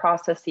them the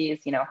processes,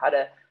 how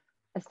to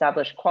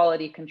establish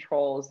quality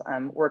controls,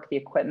 work the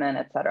equipment,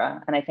 et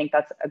cetera. And I think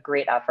that's a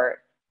great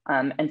effort.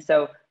 And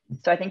so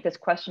I think this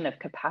question of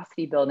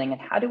capacity building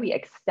and how do we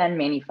extend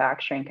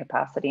manufacturing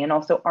capacity and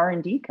also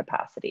R&D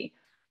capacity,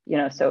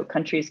 so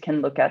countries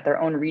can look at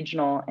their own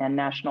regional and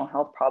national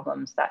health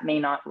problems that may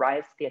not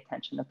rise to the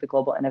attention of the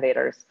global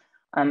innovators.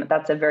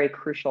 That's a very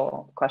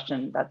crucial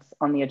question that's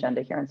on the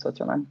agenda here in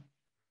Switzerland.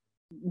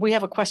 We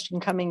have a question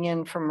coming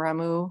in from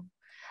Ramu.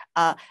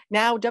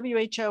 Now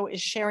WHO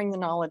is sharing the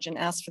knowledge and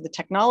asks for the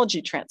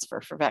technology transfer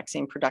for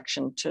vaccine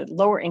production to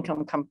lower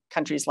income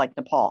countries like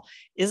Nepal.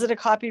 Is it a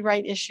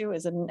copyright issue?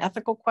 Is it an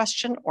ethical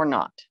question or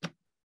not?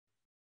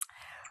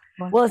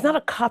 Well, it's not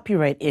a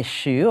copyright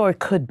issue, or it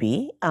could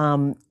be.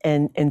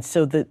 And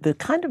so the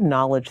kind of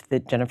knowledge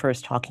that Jennifer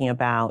is talking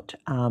about,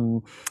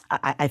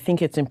 I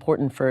think it's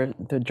important for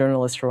the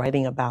journalists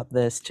writing about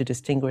this to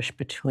distinguish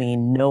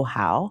between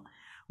know-how,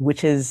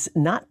 which is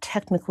not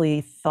technically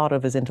thought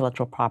of as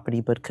intellectual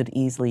property, but could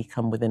easily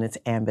come within its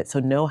ambit. So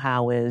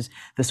know-how is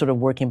the sort of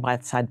working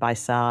side by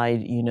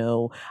side,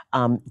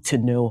 to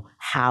know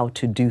how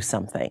to do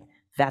something.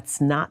 That's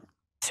not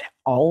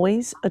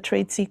always a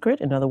trade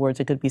secret. In other words,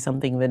 it could be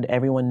something that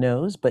everyone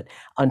knows, but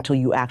until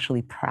you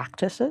actually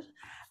practice it,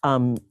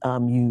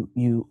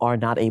 you are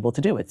not able to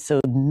do it. So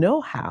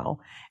know-how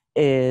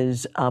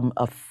is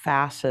a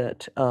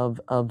facet of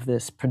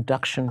this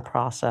production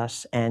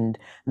process and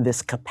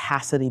this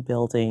capacity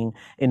building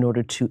in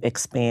order to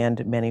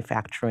expand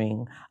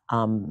manufacturing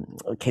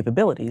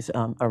capabilities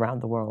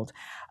around the world.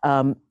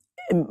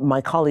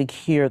 My colleague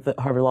here at the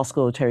Harvard Law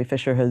School, Terry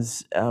Fisher,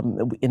 has,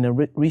 in a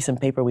recent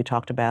paper, we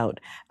talked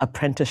about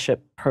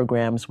apprenticeship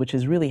programs, which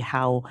is really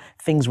how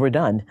things were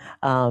done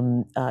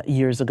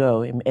years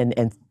ago.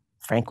 And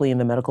frankly, in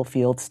the medical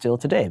field still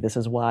today. This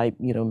is why,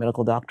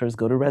 medical doctors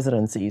go to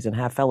residencies and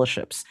have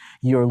fellowships.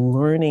 You're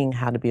learning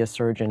how to be a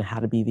surgeon, how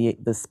to be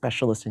the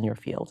specialist in your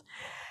field.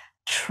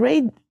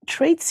 Trade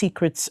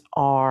secrets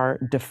are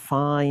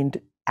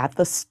defined at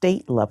the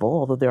state level,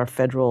 although there are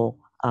federal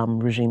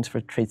regimes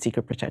for trade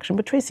secret protection,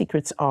 but trade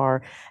secrets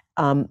are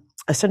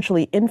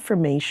essentially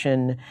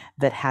information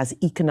that has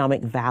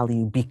economic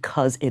value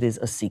because it is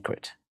a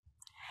secret.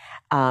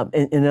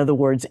 In other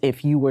words,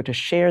 if you were to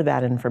share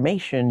that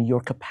information, your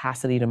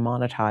capacity to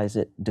monetize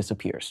it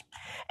disappears.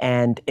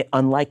 And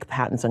unlike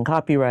patents and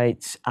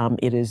copyrights,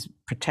 it is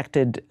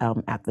protected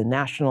at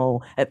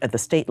the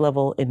state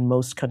level in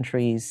most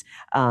countries,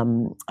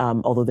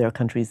 although there are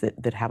countries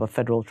that have a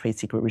federal trade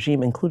secret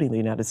regime, including the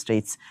United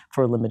States,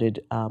 for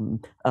limited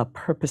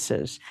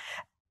purposes.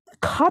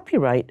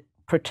 Copyright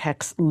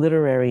protects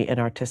literary and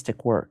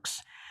artistic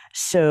works.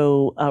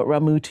 So,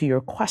 Ramu, to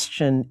your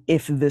question,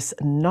 if this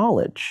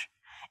knowledge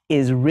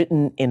is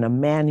written in a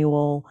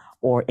manual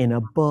or in a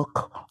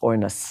book or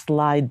in a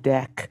slide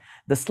deck,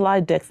 the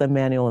slide deck, the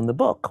manual, and the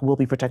book will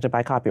be protected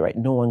by copyright.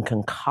 No one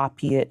can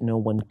copy it. No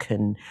one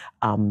can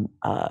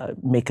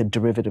make a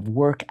derivative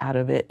work out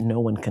of it. No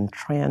one can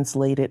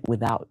translate it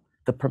without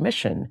the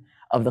permission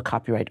of the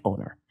copyright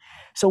owner.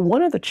 So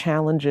one of the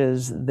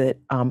challenges that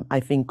I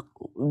think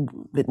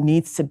that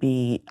needs to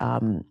be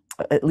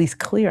at least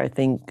clear, I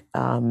think,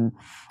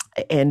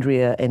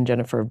 Andrea and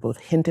Jennifer both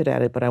hinted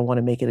at it, but I want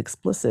to make it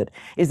explicit,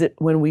 is that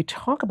when we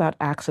talk about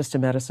access to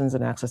medicines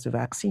and access to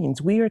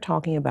vaccines, we are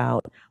talking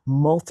about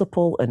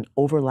multiple and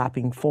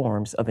overlapping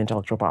forms of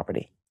intellectual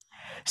property.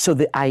 So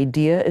the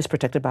idea is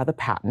protected by the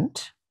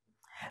patent.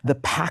 The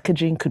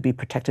packaging could be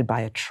protected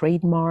by a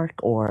trademark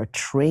or a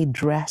trade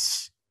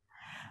dress.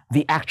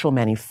 The actual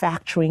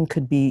manufacturing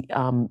could be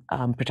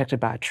protected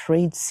by a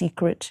trade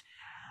secret.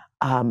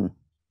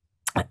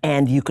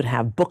 And you could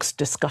have books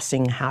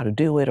discussing how to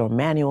do it or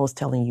manuals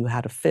telling you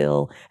how to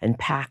fill and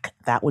pack.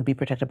 That would be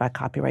protected by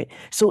copyright.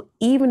 So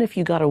even if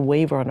you got a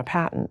waiver on a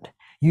patent,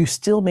 you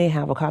still may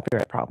have a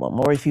copyright problem.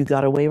 Or if you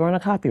got a waiver on a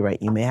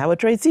copyright, you may have a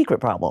trade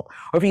secret problem.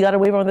 Or if you got a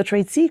waiver on the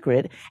trade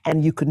secret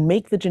and you could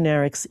make the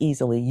generics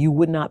easily, you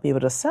would not be able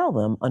to sell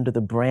them under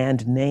the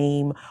brand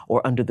name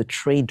or under the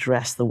trade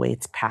dress, the way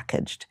it's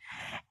packaged.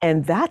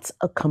 And that's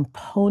a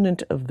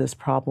component of this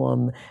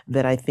problem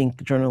that I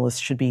think journalists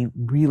should be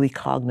really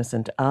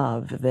cognizant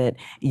of, that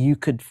you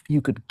could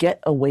get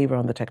a waiver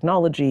on the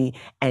technology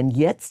and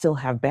yet still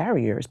have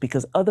barriers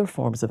because other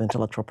forms of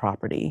intellectual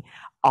property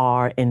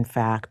are in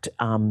fact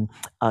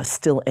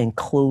still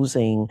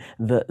enclosing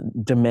the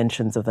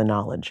dimensions of the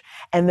knowledge.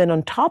 And then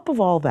on top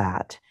of all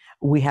that,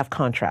 we have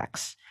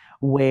contracts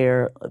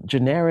where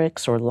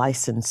generics or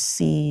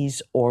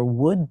licensees or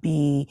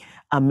would-be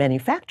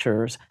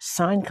manufacturers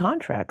sign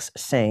contracts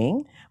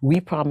saying,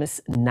 we promise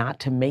not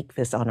to make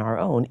this on our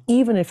own,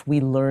 even if we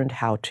learned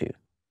how to.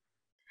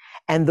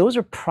 And those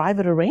are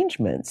private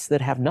arrangements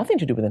that have nothing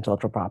to do with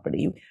intellectual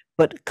property,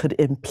 but could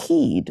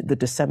impede the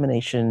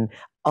dissemination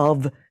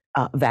of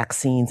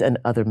vaccines and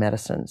other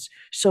medicines.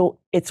 So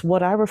it's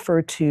what I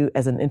refer to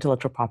as an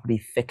intellectual property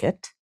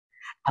thicket,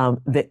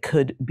 that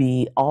could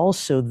be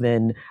also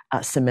then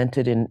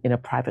cemented in a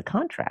private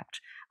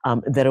contract.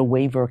 that a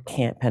waiver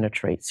can't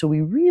penetrate. So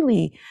we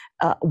really,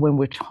 when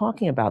we're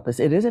talking about this,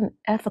 it is an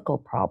ethical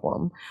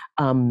problem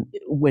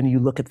when you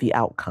look at the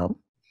outcome,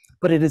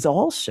 but it is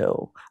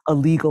also a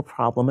legal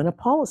problem and a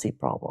policy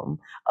problem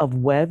of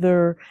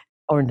whether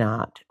or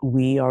not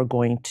we are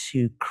going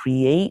to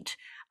create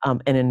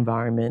an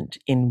environment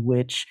in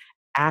which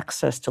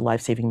access to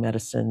life-saving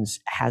medicines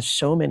has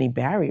so many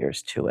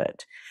barriers to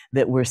it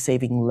that we're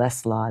saving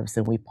less lives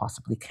than we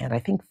possibly can. I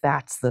think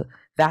that's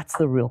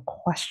the real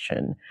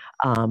question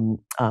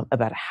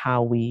about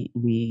how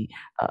we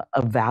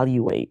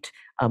evaluate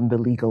the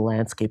legal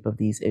landscape of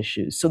these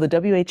issues. So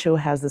the WHO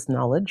has this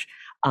knowledge,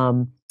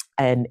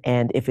 and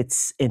if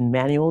it's in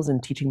manuals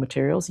and teaching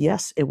materials,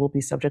 yes, it will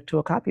be subject to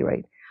a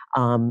copyright.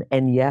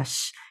 And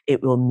yes,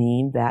 it will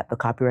mean that the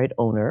copyright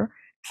owner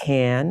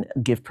can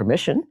give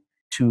permission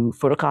to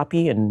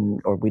photocopy,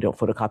 or we don't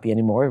photocopy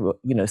anymore,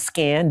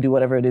 scan, do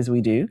whatever it is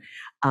we do.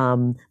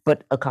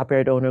 But a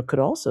copyright owner could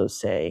also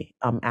say,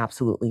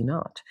 absolutely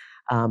not.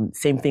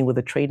 Same thing with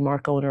a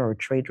trademark owner or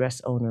trade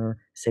dress owner,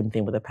 same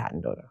thing with a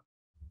patent owner.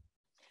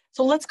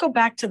 So let's go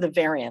back to the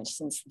variant,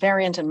 since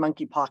variant and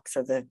monkeypox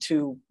are the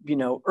two,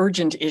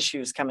 urgent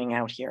issues coming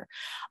out here.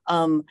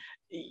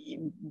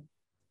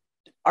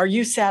 Are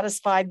you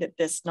satisfied that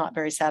this not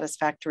very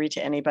satisfactory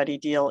to anybody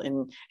deal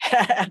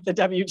at the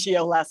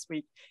WTO last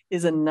week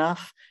is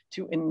enough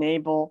to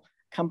enable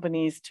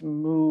companies to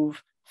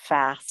move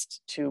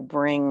fast to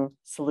bring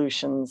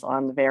solutions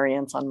on the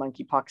variants on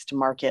monkeypox to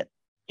market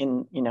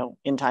in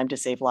time to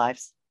save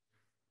lives?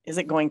 Is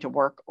it going to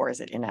work, or is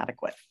it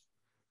inadequate?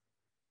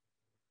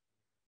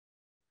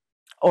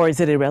 Or is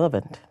it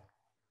irrelevant?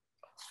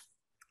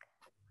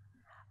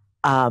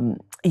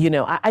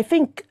 I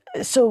think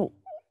so.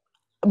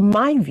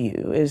 My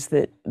view is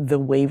that the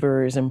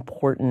waiver is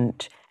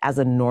important as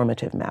a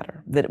normative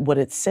matter, that what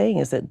it's saying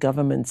is that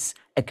governments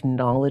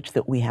acknowledge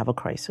that we have a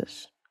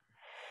crisis,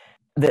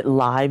 that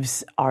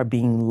lives are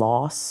being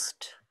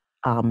lost,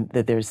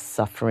 that there's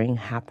suffering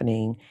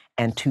happening,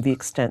 and to the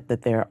extent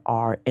that there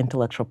are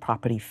intellectual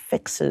property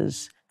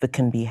fixes that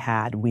can be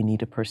had, we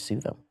need to pursue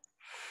them.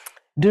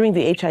 During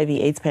the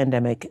HIV/AIDS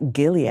pandemic,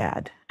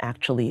 Gilead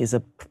actually is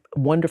a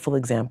wonderful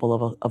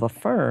example of a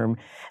firm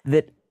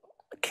that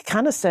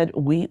kind of said,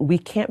 we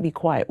can't be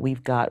quiet.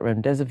 We've got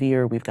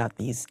remdesivir, we've got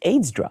these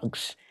AIDS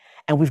drugs,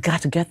 and we've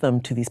got to get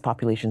them to these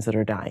populations that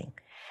are dying.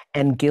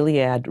 And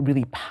Gilead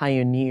really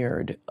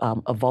pioneered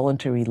a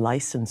voluntary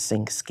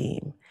licensing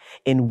scheme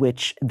in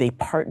which they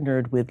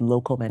partnered with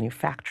local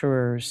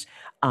manufacturers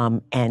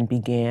and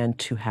began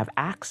to have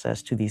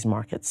access to these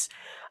markets.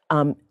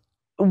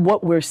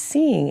 What we're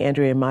seeing,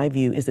 Andrea, in my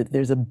view, is that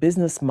there's a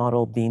business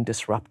model being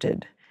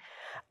disrupted.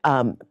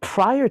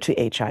 Prior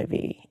to HIV,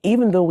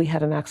 even though we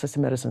had an access to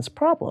medicines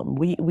problem,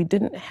 we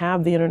didn't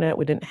have the internet,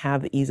 we didn't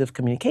have the ease of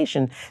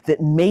communication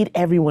that made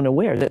everyone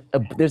aware that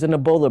there's an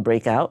Ebola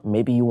breakout,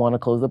 maybe you want to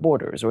close the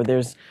borders, or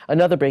there's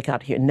another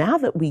breakout here. Now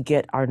that we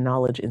get our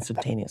knowledge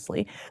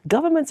instantaneously,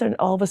 governments are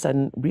all of a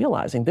sudden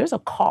realizing there's a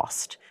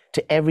cost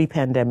to every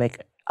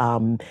pandemic,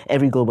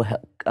 every global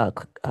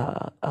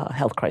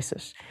health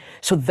crisis.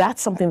 So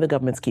that's something the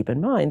governments keep in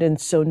mind. And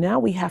so now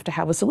we have to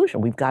have a solution.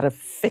 We've got to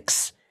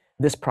fix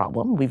this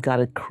problem. We've got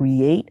to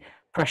create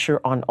pressure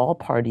on all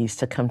parties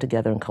to come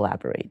together and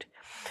collaborate.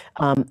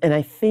 And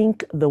I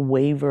think the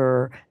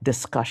waiver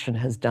discussion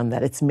has done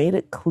that. It's made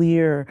it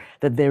clear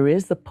that there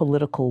is the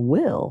political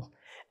will,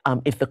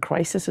 if the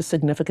crisis is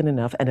significant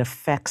enough and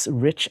affects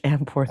rich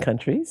and poor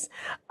countries,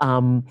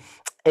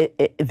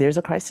 there's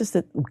a crisis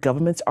that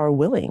governments are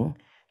willing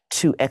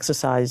to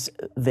exercise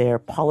their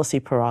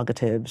policy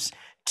prerogatives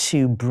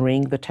to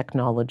bring the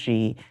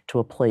technology to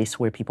a place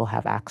where people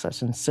have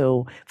access. And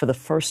so for the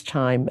first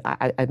time,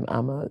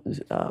 I'm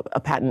a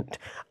patent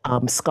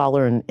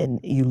scholar, and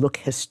you look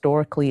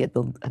historically at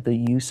the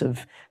use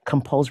of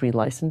compulsory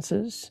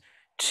licenses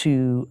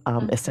to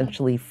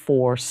essentially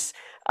force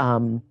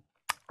patent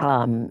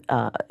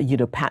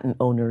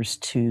owners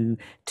to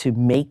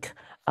make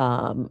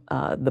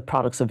the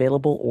products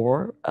available,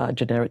 or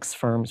generics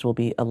firms will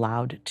be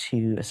allowed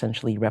to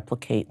essentially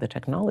replicate the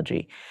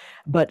technology.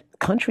 But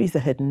countries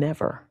that had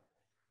never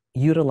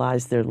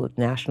utilized their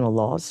national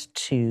laws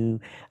to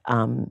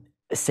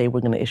say we're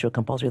going to issue a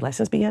compulsory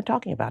license began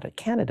talking about it.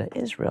 Canada,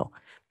 Israel,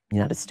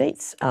 United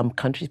States,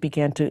 countries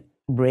began to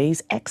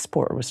raise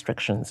export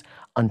restrictions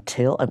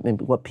until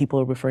what people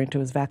are referring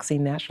to as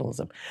vaccine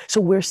nationalism. So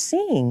we're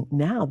seeing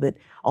now that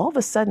all of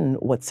a sudden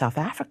what South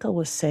Africa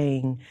was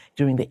saying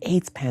during the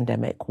AIDS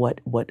pandemic,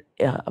 what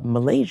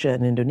Malaysia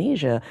and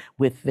Indonesia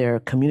with their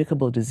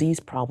communicable disease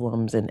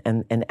problems,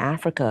 and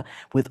Africa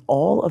with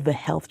all of the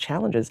health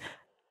challenges,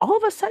 all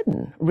of a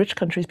sudden rich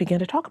countries began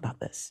to talk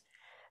about this.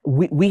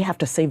 We have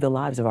to save the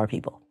lives of our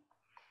people.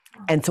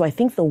 And so I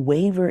think the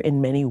waiver in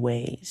many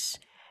ways,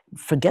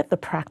 forget the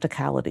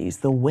practicalities.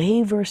 The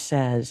waiver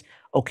says,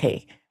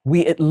 okay,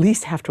 we at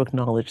least have to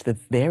acknowledge that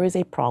there is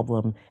a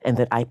problem and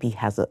that IP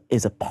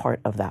is a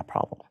part of that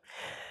problem.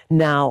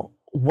 Now,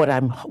 what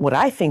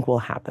I think will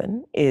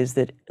happen is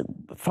that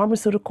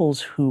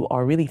pharmaceuticals who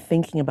are really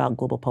thinking about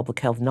global public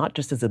health, not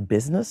just as a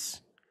business,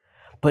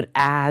 but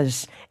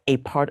as a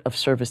part of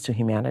service to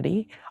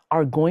humanity,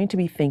 are going to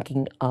be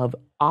thinking of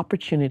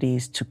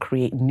opportunities to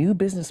create new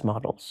business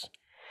models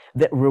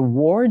that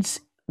rewards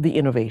the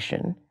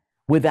innovation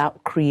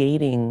without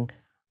creating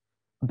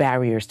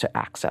barriers to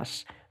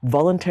access.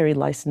 Voluntary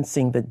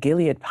licensing that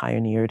Gilead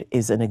pioneered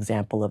is an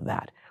example of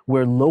that,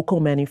 where local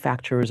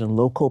manufacturers and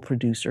local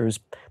producers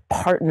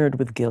partnered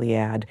with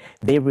Gilead.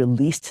 They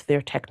released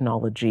their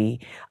technology.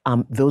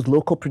 Those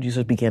local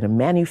producers began to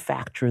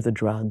manufacture the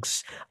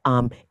drugs,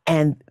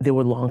 and there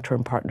were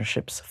long-term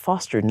partnerships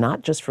fostered,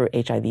 not just for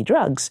HIV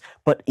drugs,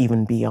 but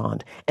even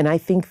beyond. And I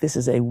think this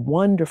is a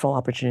wonderful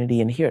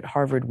opportunity. And here at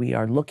Harvard, we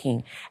are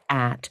looking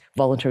at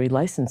voluntary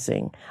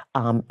licensing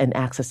and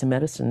access to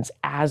medicines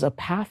as a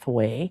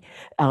pathway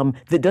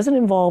that doesn't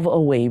involve a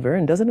waiver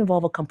and doesn't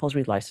involve a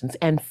compulsory license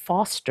and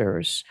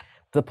fosters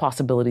the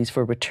possibilities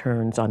for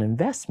returns on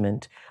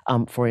investment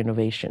for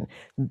innovation.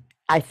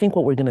 I think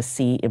what we're going to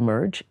see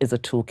emerge is a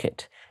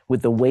toolkit.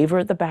 With the waiver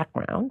at the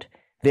background,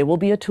 there will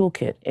be a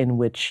toolkit in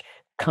which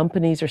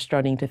companies are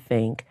starting to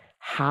think,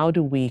 how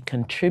do we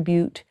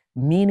contribute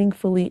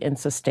meaningfully and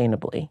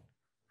sustainably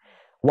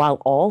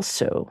while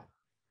also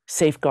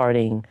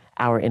safeguarding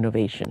our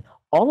innovation?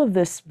 All of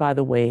this, by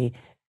the way,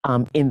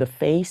 in the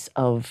face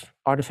of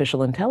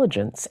artificial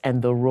intelligence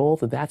and the role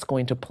that that's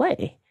going to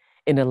play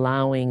in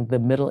allowing the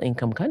middle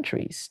income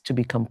countries to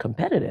become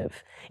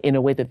competitive in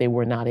a way that they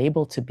were not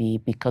able to be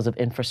because of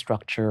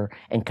infrastructure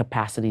and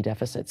capacity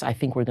deficits. I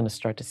think we're going to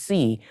start to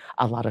see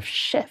a lot of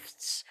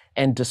shifts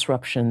and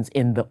disruptions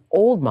in the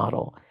old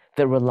model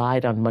that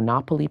relied on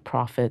monopoly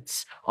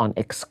profits, on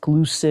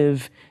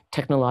exclusive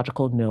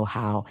technological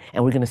know-how.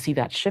 And we're going to see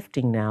that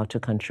shifting now to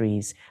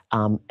countries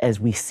as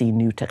we see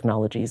new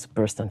technologies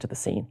burst onto the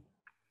scene.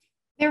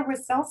 There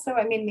was also,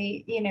 I mean,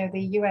 the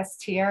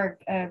USTR,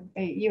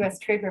 U.S.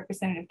 Trade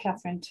Representative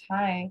Catherine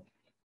Tai,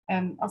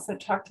 also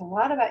talked a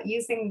lot about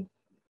using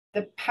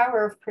the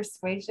power of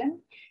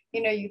persuasion.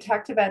 You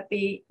talked about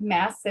the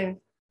massive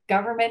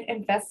government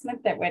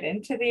investment that went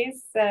into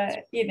these,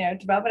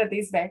 development of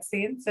these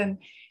vaccines. And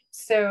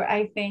so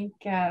I think,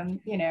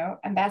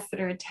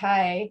 Ambassador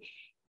Tai,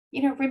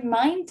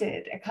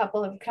 reminded a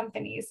couple of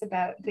companies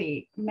about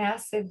the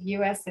massive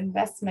US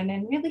investment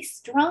and really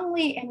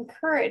strongly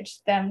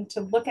encouraged them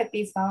to look at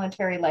these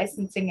voluntary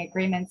licensing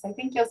agreements. I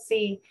think you'll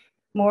see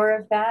more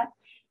of that.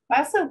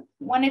 I also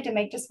wanted to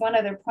make just one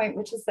other point,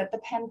 which is that the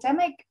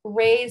pandemic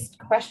raised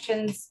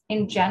questions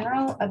in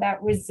general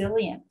about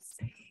resilience.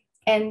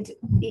 And,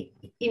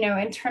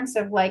 in terms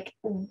of like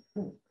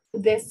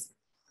this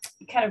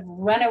kind of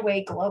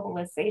runaway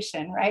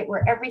globalization, right,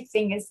 where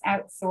everything is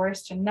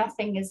outsourced and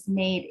nothing is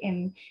made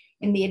in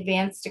the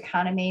advanced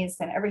economies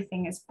and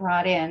everything is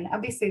brought in.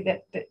 Obviously,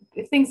 that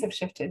things have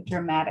shifted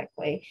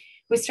dramatically.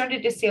 We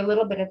started to see a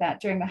little bit of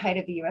that during the height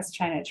of the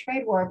US-China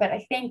trade war, but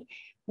I think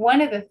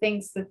one of the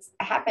things that's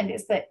happened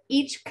is that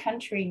each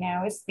country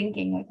now is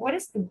thinking, like, what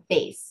is the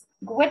base?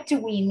 What do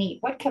we need?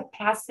 What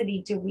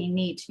capacity do we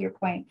need? To your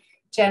point,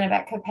 Jen,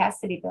 about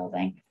capacity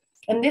building.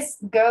 And this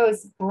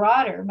goes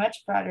broader,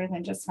 much broader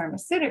than just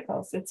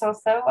pharmaceuticals. It's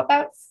also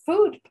about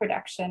food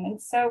production.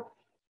 And so,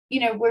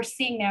 we're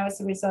seeing now,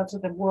 as a result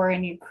of the war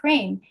in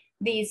Ukraine,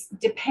 these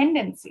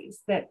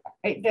dependencies that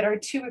are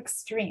too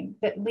extreme,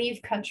 that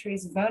leave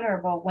countries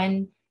vulnerable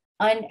when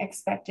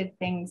unexpected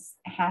things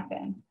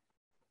happen.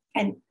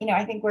 And,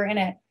 I think we're in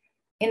a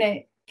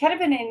kind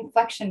of an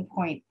inflection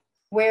point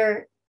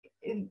where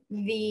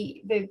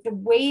the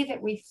way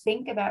that we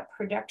think about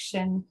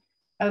production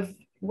of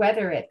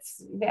whether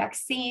it's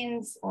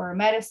vaccines or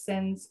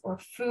medicines or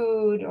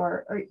food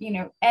or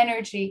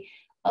energy,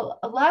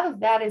 a lot of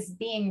that is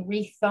being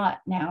rethought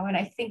now. And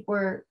I think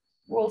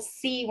we'll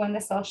see when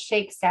this all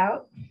shakes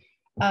out,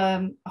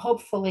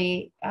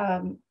 hopefully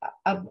a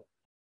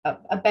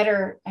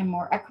better and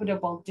more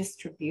equitable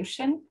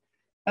distribution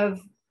of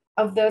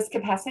those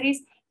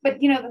capacities. But,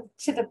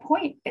 to the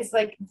point is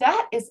like,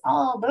 that is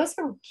all, those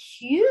are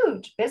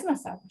huge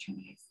business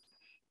opportunities.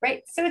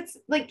 Right. So it's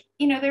like,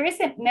 there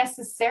isn't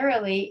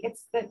necessarily,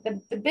 it's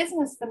the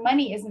business, the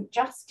money isn't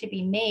just to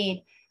be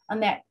made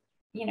on that,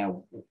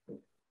 the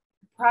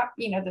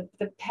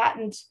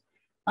patent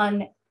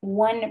on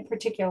one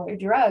particular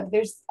drug.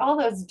 There's all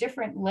those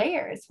different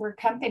layers where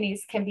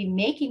companies can be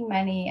making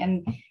money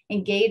and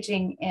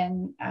engaging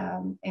in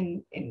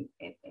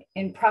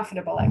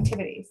profitable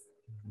activities.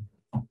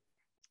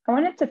 I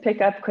wanted to pick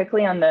up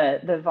quickly on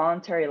the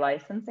voluntary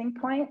licensing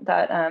point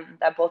that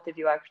both of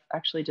you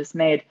actually just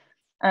made.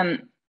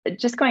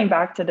 Just going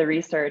back to the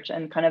research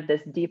and kind of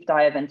this deep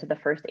dive into the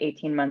first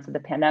 18 months of the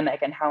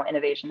pandemic and how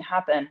innovation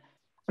happened.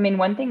 I mean,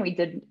 one thing we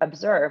did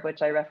observe,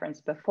 which I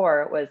referenced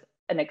before, was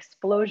an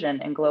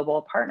explosion in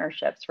global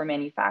partnerships for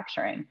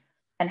manufacturing.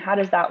 And how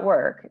does that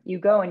work? You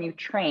go and you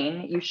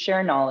train, you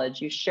share knowledge,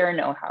 you share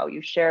know-how,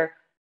 you share,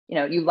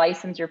 you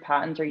license your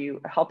patents, or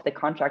you help the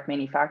contract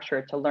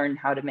manufacturer to learn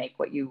how to make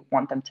what you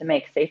want them to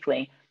make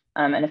safely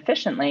and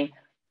efficiently.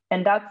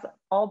 And that's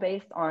all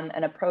based on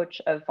an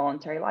approach of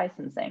voluntary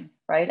licensing,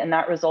 right? And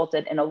that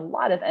resulted in a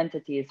lot of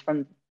entities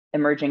from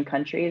emerging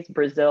countries,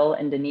 Brazil,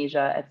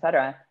 Indonesia, et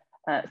cetera,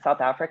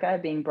 South Africa,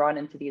 being brought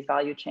into these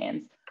value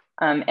chains,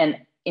 and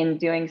in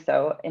doing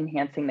so,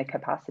 enhancing the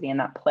capacity in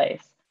that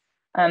place.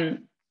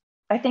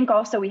 I think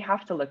also we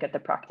have to look at the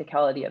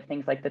practicality of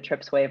things like the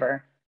TRIPS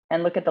waiver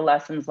and look at the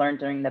lessons learned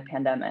during the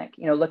pandemic.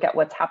 Look at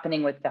what's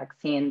happening with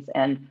vaccines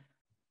and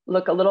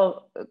look a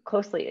little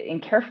closely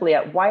and carefully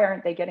at why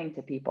aren't they getting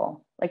to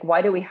people? Like,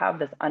 why do we have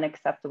this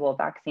unacceptable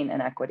vaccine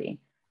inequity?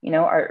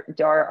 Are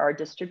our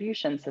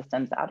distribution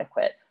systems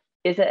adequate?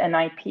 Is it an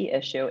IP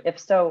issue? If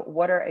so,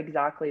 what are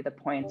exactly the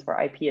points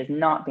where IP is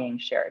not being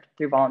shared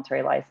through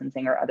voluntary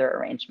licensing or other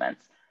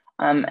arrangements?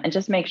 And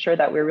just make sure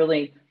that we're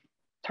really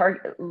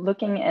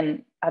looking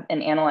and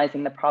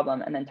analyzing the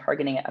problem and then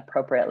targeting it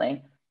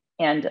appropriately.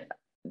 And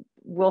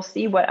we'll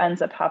see what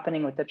ends up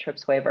happening with the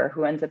TRIPS waiver,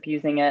 who ends up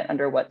using it,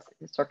 under what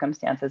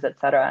circumstances, et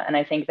cetera. And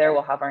I think there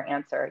we'll have our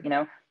answer.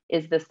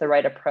 Is this the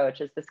right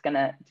approach? Is this going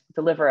to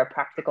deliver a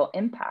practical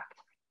impact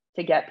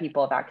to get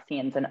people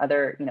vaccines and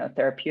other,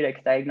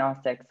 therapeutics,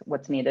 diagnostics,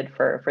 what's needed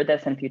for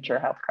this and future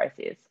health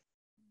crises?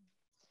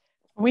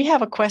 We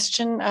have a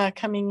question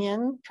coming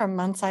in from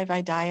Mansai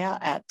Vaidya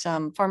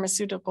at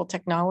Pharmaceutical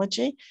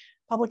Technology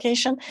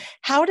publication.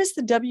 How does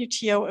the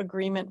WTO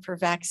agreement for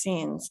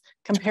vaccines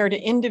compare to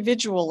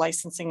individual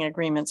licensing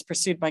agreements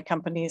pursued by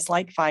companies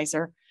like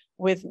Pfizer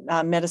with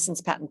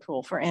Medicines Patent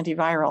Pool for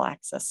antiviral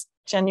access?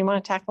 Jen, you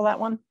want to tackle that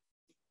one?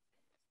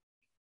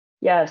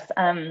 Yes.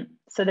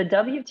 So the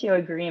WTO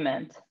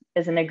agreement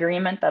is an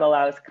agreement that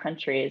allows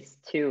countries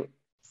to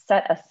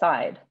set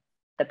aside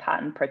the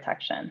patent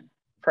protection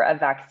for a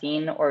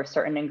vaccine or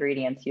certain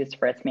ingredients used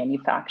for its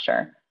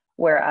manufacture,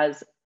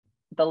 whereas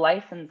the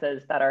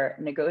licenses that are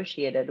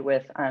negotiated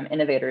with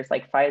innovators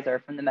like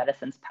Pfizer from the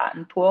Medicines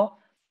Patent Pool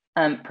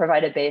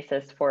provide a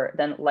basis for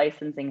then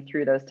licensing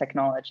through those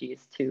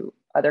technologies to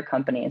other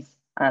companies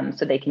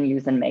so they can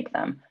use and make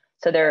them.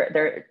 So there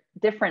are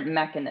different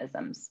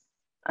mechanisms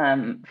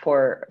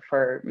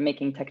for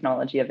making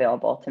technology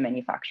available to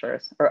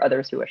manufacturers or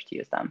others who wish to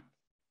use them.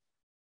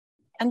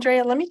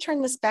 Andrea, let me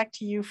turn this back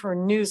to you for a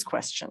news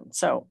question.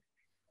 So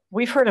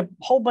we've heard a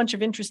whole bunch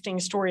of interesting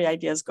story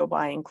ideas go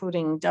by,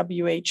 including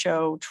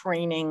WHO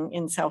training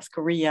in South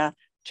Korea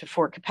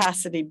for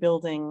capacity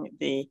building,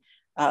 the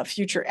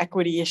future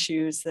equity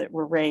issues that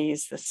were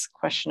raised, this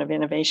question of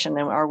innovation,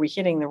 and are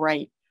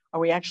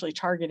we actually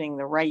targeting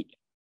the right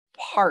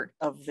part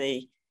of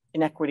the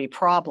inequity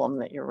problem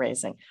that you're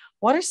raising?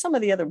 What are some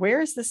of the other,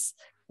 where is this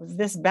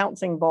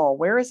bouncing ball?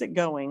 Where is it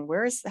going?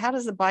 How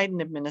does the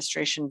Biden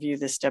administration view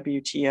this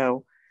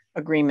WTO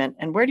agreement?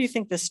 And where do you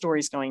think this story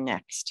is going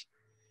next?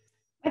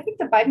 I think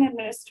the Biden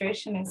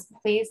administration is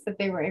pleased that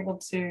they were able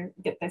to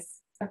get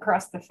this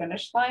across the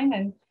finish line.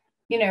 And,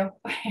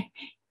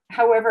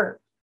 however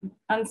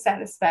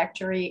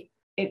unsatisfactory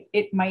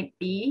it might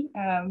be,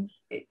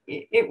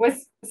 it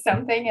was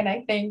something. And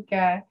I think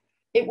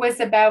it was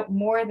about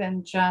more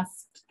than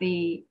just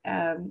the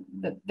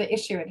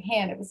issue at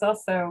hand. It was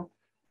also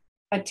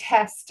a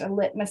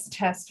litmus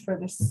test for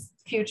the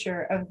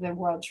future of the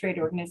World Trade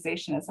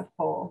Organization as a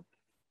whole.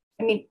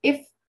 I mean,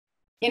 if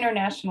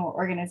international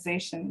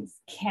organizations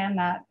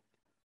cannot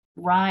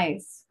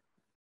rise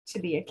to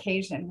the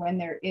occasion when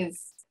there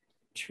is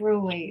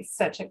truly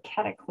such a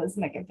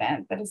cataclysmic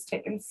event that has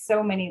taken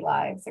so many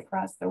lives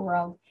across the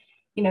world,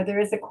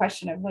 there is a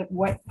question of like,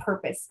 what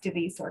purpose do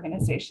these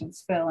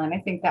organizations fill? And I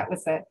think that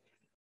was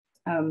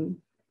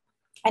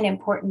an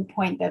important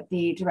point that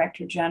the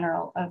Director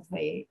General of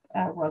the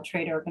World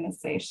Trade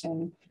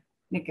Organization,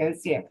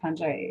 Ngozi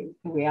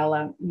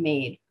Okonjo-Iweala,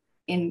 made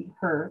in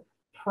her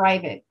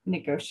private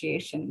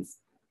negotiations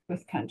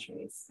with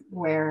countries,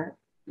 where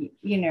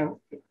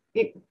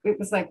it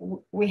was like,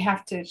 we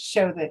have to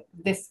show that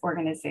this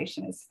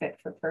organization is fit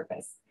for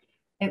purpose,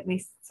 at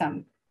least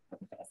some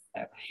purpose.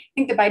 So I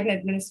think the Biden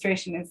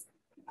administration is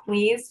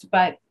pleased,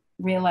 but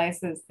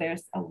realizes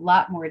there's a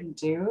lot more to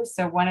do.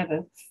 So one of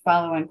the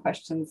follow-on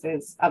questions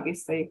is,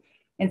 obviously,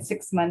 in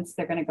 6 months,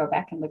 they're going to go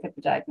back and look at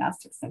the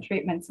diagnostics and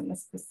treatments in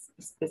this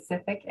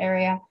specific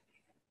area.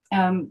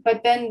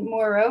 But then,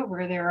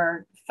 moreover, there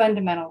are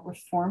fundamental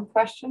reform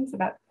questions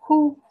about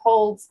who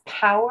holds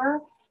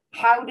power.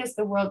 How does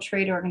the World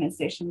Trade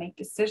Organization make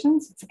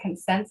decisions? It's a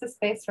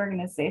consensus-based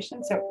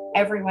organization, so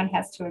everyone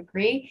has to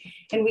agree.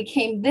 And we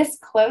came this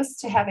close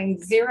to having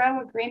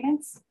zero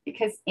agreements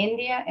because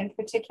India in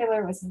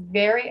particular was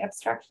very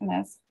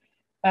obstructionist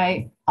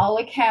by all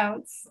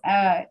accounts.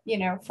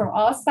 From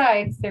all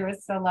sides, there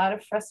was a lot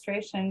of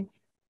frustration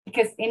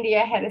because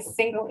India had a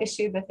single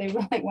issue that they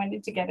really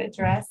wanted to get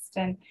addressed.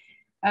 And,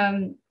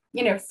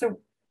 so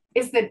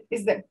is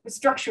the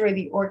structure of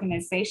the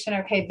organization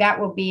okay?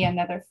 That will be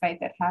another fight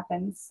that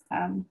happens.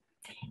 And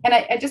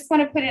I just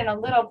want to put in a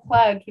little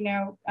plug,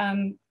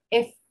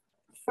 if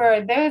for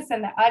those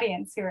in the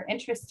audience who are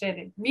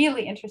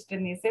really interested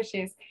in these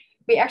issues,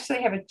 we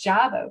actually have a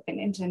job open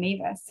in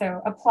Geneva.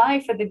 So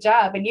apply for the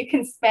job and you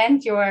can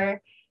spend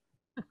your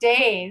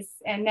days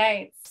and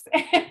nights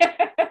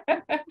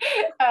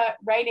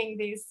writing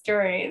these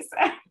stories.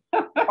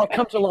 I'll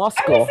come to law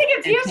school. I always think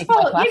it's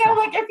useful, like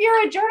if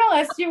you're a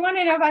journalist, you want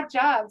to know about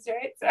jobs,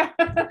 right? So.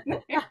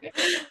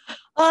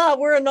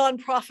 We're a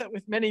nonprofit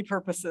with many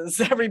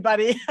purposes,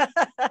 everybody.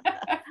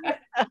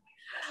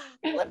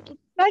 Can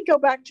I go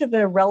back to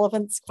the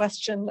relevance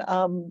question,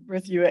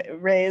 Ruth, you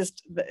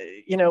raised?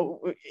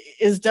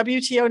 Is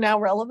WTO now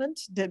relevant?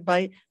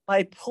 By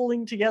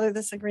pulling together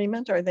this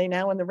agreement, are they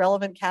now in the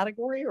relevant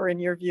category, or in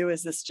your view,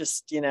 is this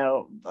just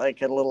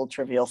like a little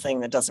trivial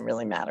thing that doesn't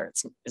really matter?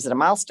 Is it a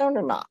milestone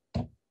or not?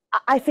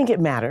 I think it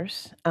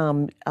matters.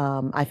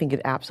 I think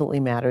it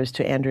absolutely matters.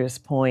 To Andrea's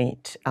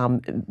point,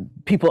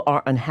 people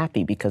are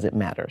unhappy because it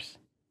matters.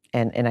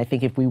 And I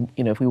think if we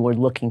were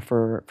looking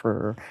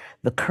for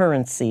the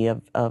currency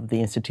of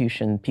the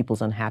institution,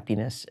 people's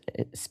unhappiness,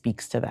 it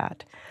speaks to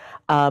that.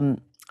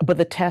 But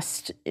the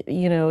test,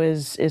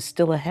 is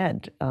still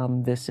ahead.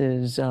 This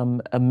is a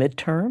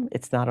midterm.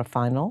 It's not a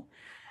final.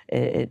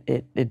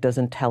 It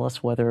doesn't tell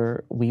us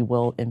whether we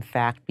will, in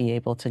fact, be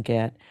able to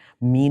get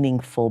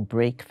meaningful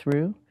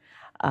breakthrough.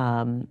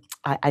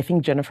 I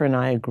think Jennifer and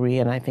I agree,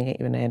 and I think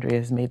even Andrea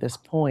has made this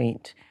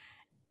point.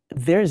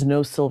 There is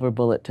no silver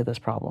bullet to this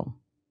problem.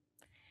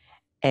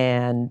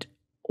 And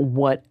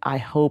what I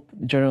hope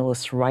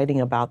journalists writing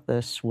about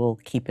this will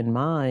keep in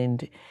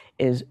mind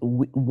is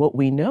what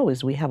we know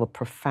is we have a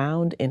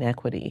profound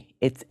inequity.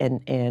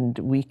 And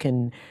we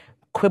can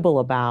quibble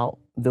about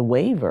the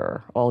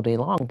waiver all day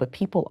long, but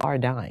people are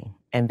dying,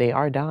 and they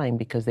are dying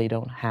because they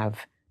don't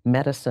have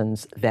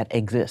medicines that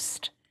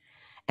exist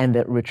and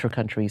that richer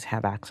countries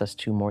have access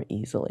to more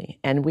easily.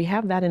 And we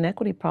have that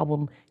inequity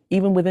problem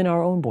even within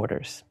our own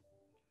borders.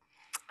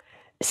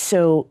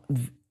 So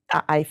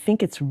I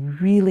think it's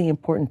really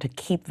important to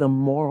keep the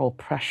moral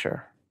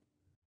pressure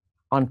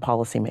on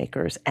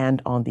policymakers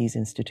and on these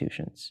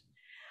institutions.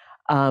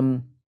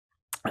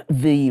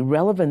 The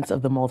relevance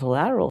of the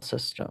multilateral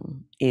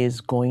system is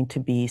going to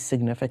be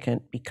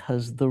significant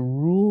because the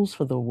rules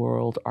for the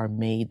world are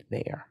made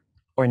there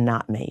or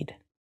not made.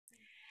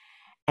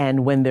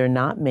 And when they're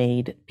not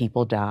made,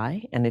 people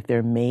die. And if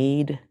they're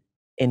made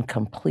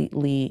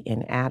incompletely,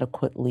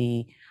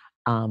 inadequately,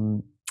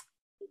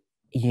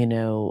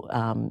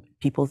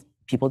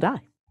 people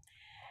die.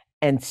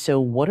 And so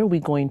what are we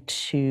going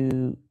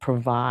to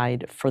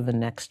provide for the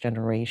next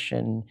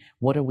generation?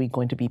 What are we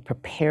going to be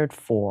prepared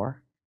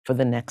for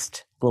the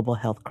next global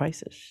health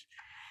crisis?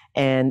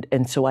 And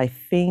so I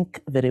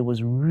think that it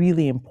was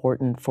really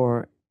important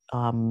for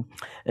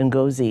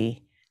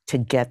Ngozi to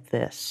get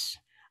this.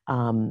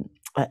 And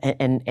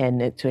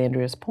to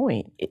Andrea's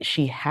point,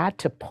 she had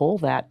to pull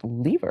that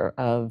lever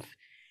of,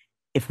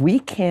 if we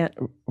can't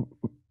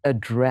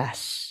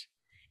address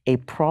a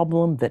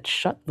problem that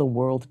shut the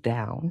world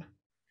down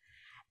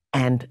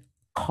and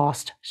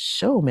cost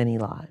so many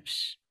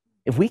lives,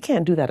 if we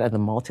can't do that at the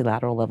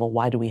multilateral level,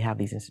 why do we have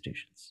these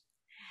institutions?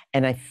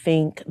 And I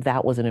think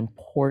that was an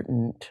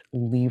important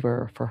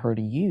lever for her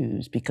to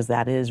use, because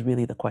that is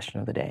really the question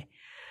of the day.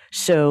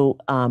 So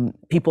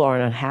people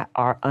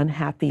are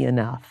unhappy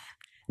enough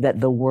that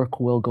the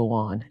work will go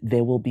on.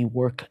 There will be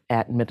work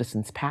at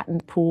Medicine's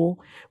patent pool,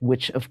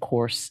 which of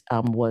course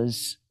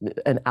was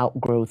an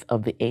outgrowth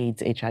of the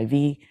AIDS,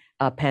 HIV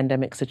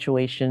pandemic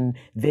situation.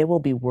 There will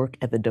be work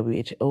at the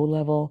WHO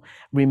level.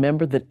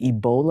 Remember that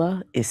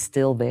Ebola is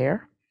still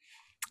there.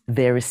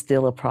 There is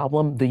still a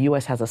problem. The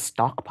US has a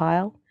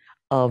stockpile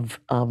of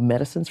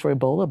medicines for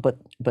Ebola,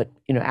 but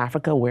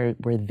Africa, where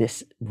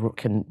this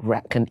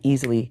can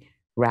easily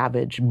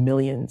ravage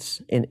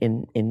millions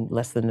in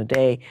less than a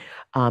day,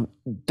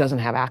 doesn't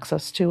have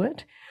access to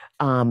it.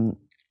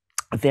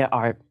 There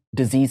are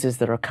diseases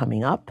that are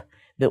coming up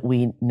that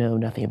we know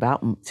nothing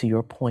about, to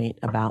your point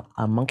about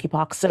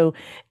monkeypox. So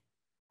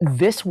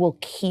this will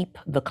keep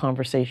the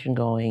conversation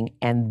going,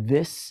 and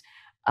this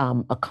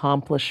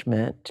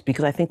accomplishment,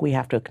 because I think we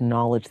have to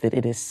acknowledge that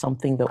it is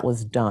something that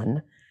was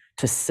done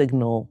to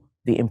signal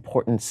the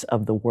importance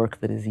of the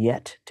work that is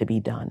yet to be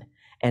done.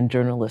 And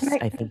journalists,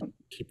 I think,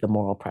 keep the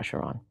moral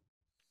pressure on.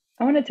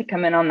 I wanted to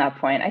come in on that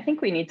point. I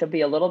think we need to be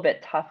a little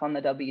bit tough on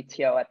the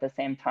WTO at the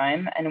same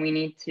time, and we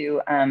need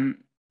to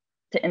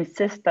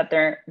insist that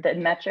the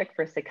metric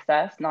for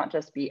success not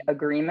just be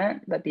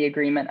agreement, but the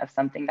agreement of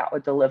something that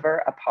would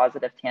deliver a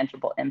positive,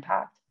 tangible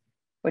impact,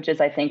 which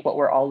is, I think, what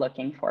we're all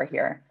looking for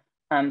here.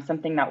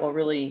 Something that will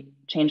really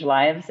change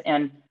lives.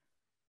 And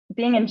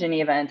being in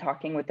Geneva and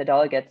talking with the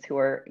delegates who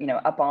were,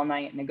 up all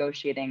night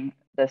negotiating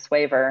this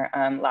waiver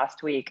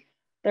last week,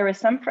 there was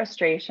some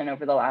frustration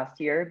over the last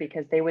year,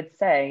 because they would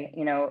say,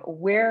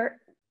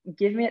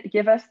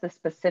 give us the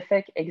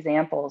specific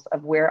examples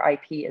of where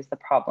IP is the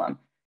problem.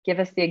 Give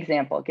us the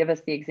example, give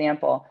us the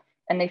example.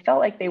 And they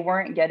felt like they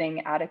weren't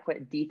getting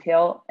adequate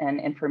detail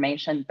and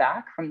information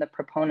back from the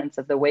proponents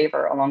of the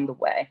waiver along the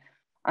way.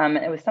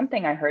 It was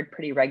something I heard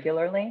pretty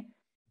regularly.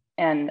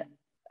 And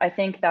I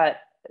think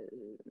that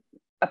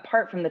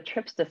apart from the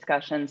TRIPS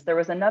discussions, there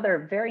was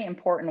another very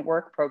important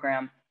work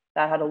program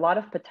that had a lot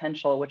of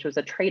potential, which was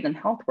a trade and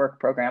health work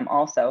program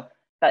also,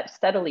 that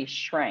steadily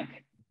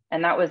shrank.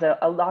 And that was a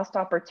lost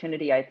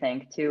opportunity, I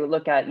think, to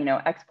look at,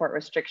 export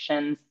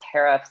restrictions,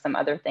 tariffs, some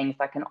other things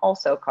that can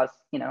also cause,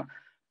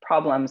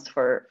 problems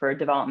for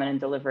development and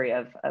delivery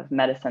of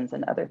medicines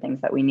and other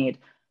things that we need.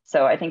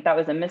 So I think that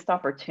was a missed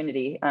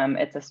opportunity.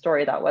 It's a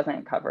story that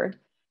wasn't covered.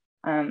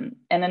 And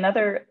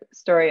another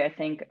story, I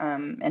think,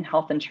 in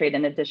health and trade,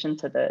 in addition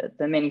to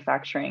the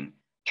manufacturing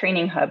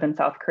training hub in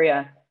South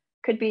Korea,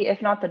 could be,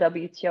 if not the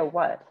WTO,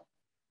 what,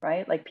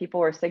 right? Like people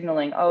were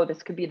signaling, oh,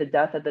 this could be the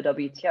death of the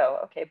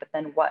WTO. Okay, but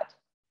then what?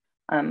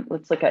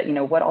 Let's look at,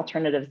 what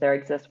alternatives there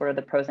exist. What are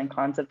the pros and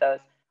cons of those?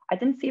 I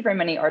didn't see very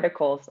many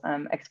articles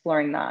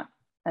exploring that,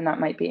 and that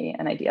might be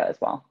an idea as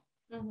well.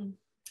 Mm-hmm.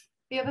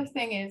 The other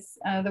thing is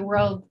the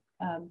World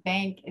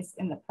Bank is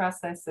in the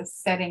process of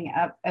setting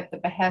up, at the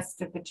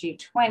behest of the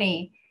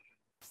G20,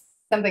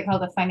 something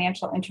called the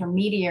Financial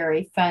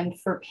Intermediary Fund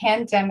for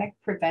Pandemic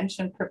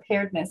Prevention,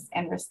 Preparedness,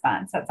 and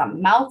Response. That's a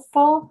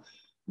mouthful,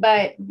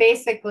 but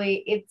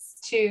basically it's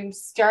to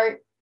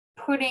start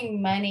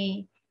putting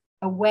money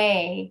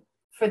away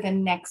for the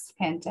next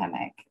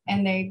pandemic.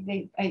 And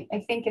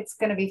I think it's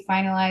going to be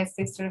finalized.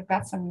 They sort of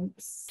got some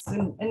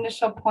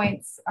initial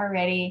points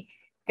already,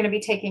 going to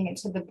be taking it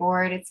to the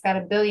board. It's got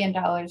 $1 billion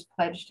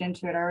pledged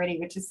into it already,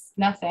 which is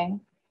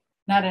nothing,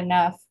 not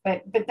enough.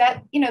 But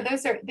that,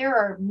 there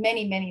are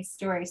many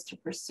stories to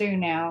pursue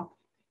now,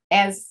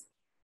 as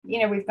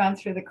we've gone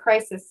through the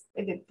crisis,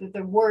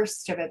 the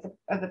worst of it,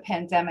 of the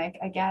pandemic,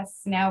 I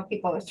guess. Now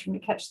people are trying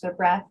to catch their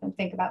breath and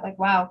think about, like,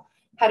 wow,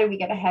 how do we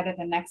get ahead of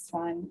the next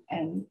one?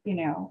 And,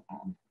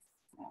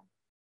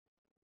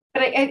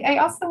 but I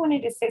also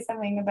wanted to say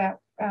something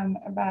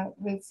about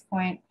Ruth's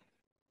point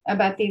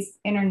about these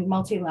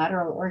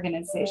multilateral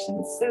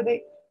organizations. So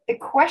the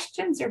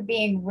questions are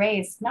being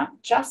raised,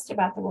 not just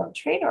about the World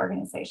Trade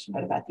Organization,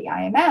 but about the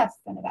IMF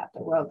and about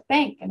the World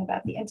Bank and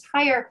about the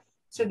entire,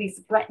 so these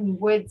Bretton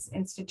Woods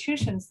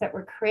institutions that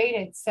were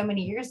created so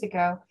many years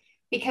ago,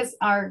 because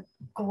our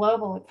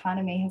global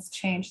economy has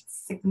changed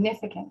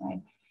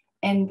significantly.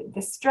 And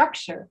the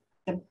structure,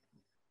 the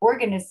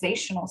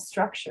organizational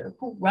structure,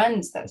 who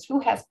runs those, who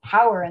has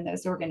power in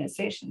those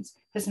organizations,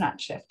 has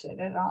not shifted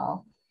at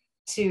all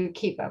to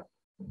keep up.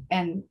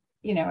 And,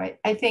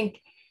 I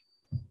think,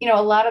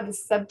 a lot of the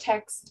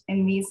subtext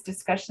in these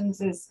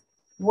discussions is,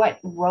 what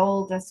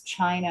role does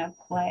China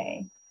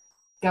play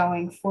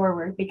going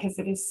forward? Because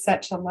it is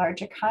such a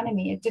large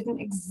economy. It didn't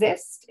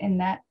exist in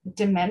that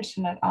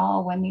dimension at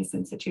all when these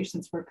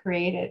institutions were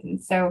created.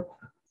 And so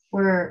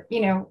we're,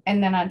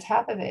 and then on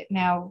top of it,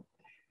 now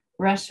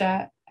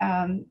Russia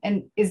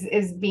and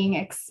is being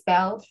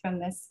expelled from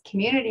this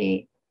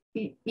community,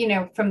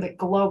 from the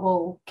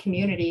global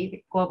community,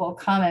 the global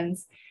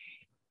commons.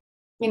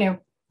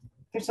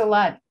 There's a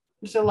lot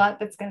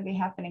that's going to be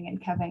happening in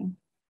coming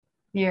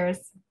years,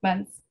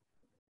 months.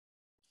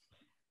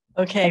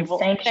 Okay, and well,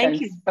 sanctions.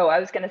 thank you. Oh, I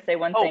was going to say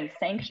one thing,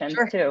 sanctions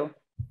sure. too,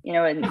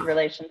 in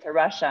relation to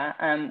Russia,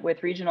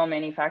 with regional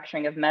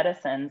manufacturing of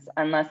medicines,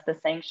 unless the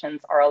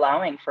sanctions are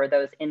allowing for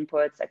those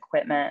inputs,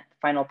 equipment,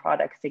 final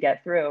products to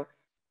get through,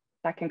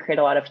 that can create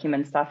a lot of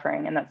human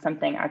suffering. And that's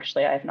something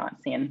actually I have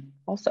not seen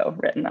also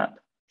written up.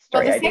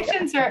 Well, the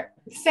sanctions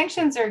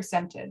are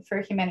exempted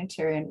for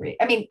humanitarian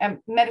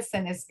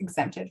medicine is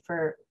exempted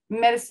for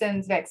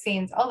medicines,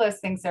 vaccines, all those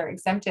things are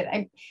exempted.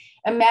 I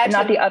imagine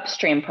not the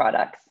upstream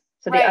products.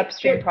 So right. The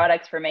upstream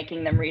products for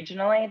making them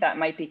regionally, that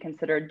might be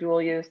considered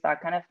dual use,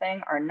 that kind of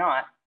thing, are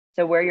not.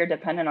 So where you're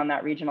dependent on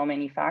that regional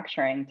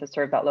manufacturing to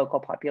serve that local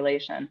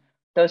population,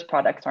 those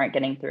products aren't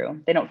getting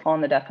through. They don't fall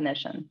in the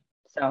definition.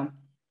 So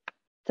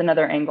it's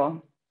another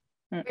angle.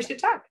 We should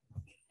talk.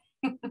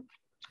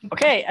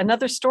 Okay,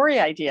 another story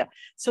idea.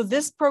 So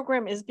this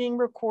program is being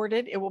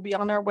recorded. It will be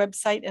on our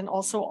website and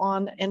also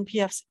on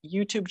NPF's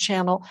YouTube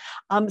channel.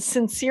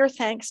 Sincere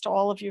thanks to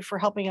all of you for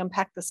helping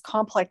unpack this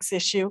complex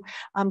issue.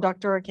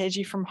 Dr.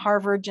 Akeji from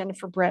Harvard,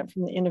 Jennifer Brant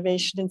from the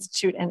Innovation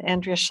Institute, and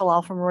Andrea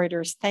Shalal from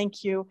Reuters.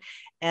 Thank you,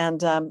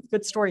 and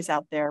good stories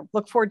out there.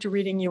 Look forward to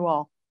reading you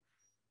all.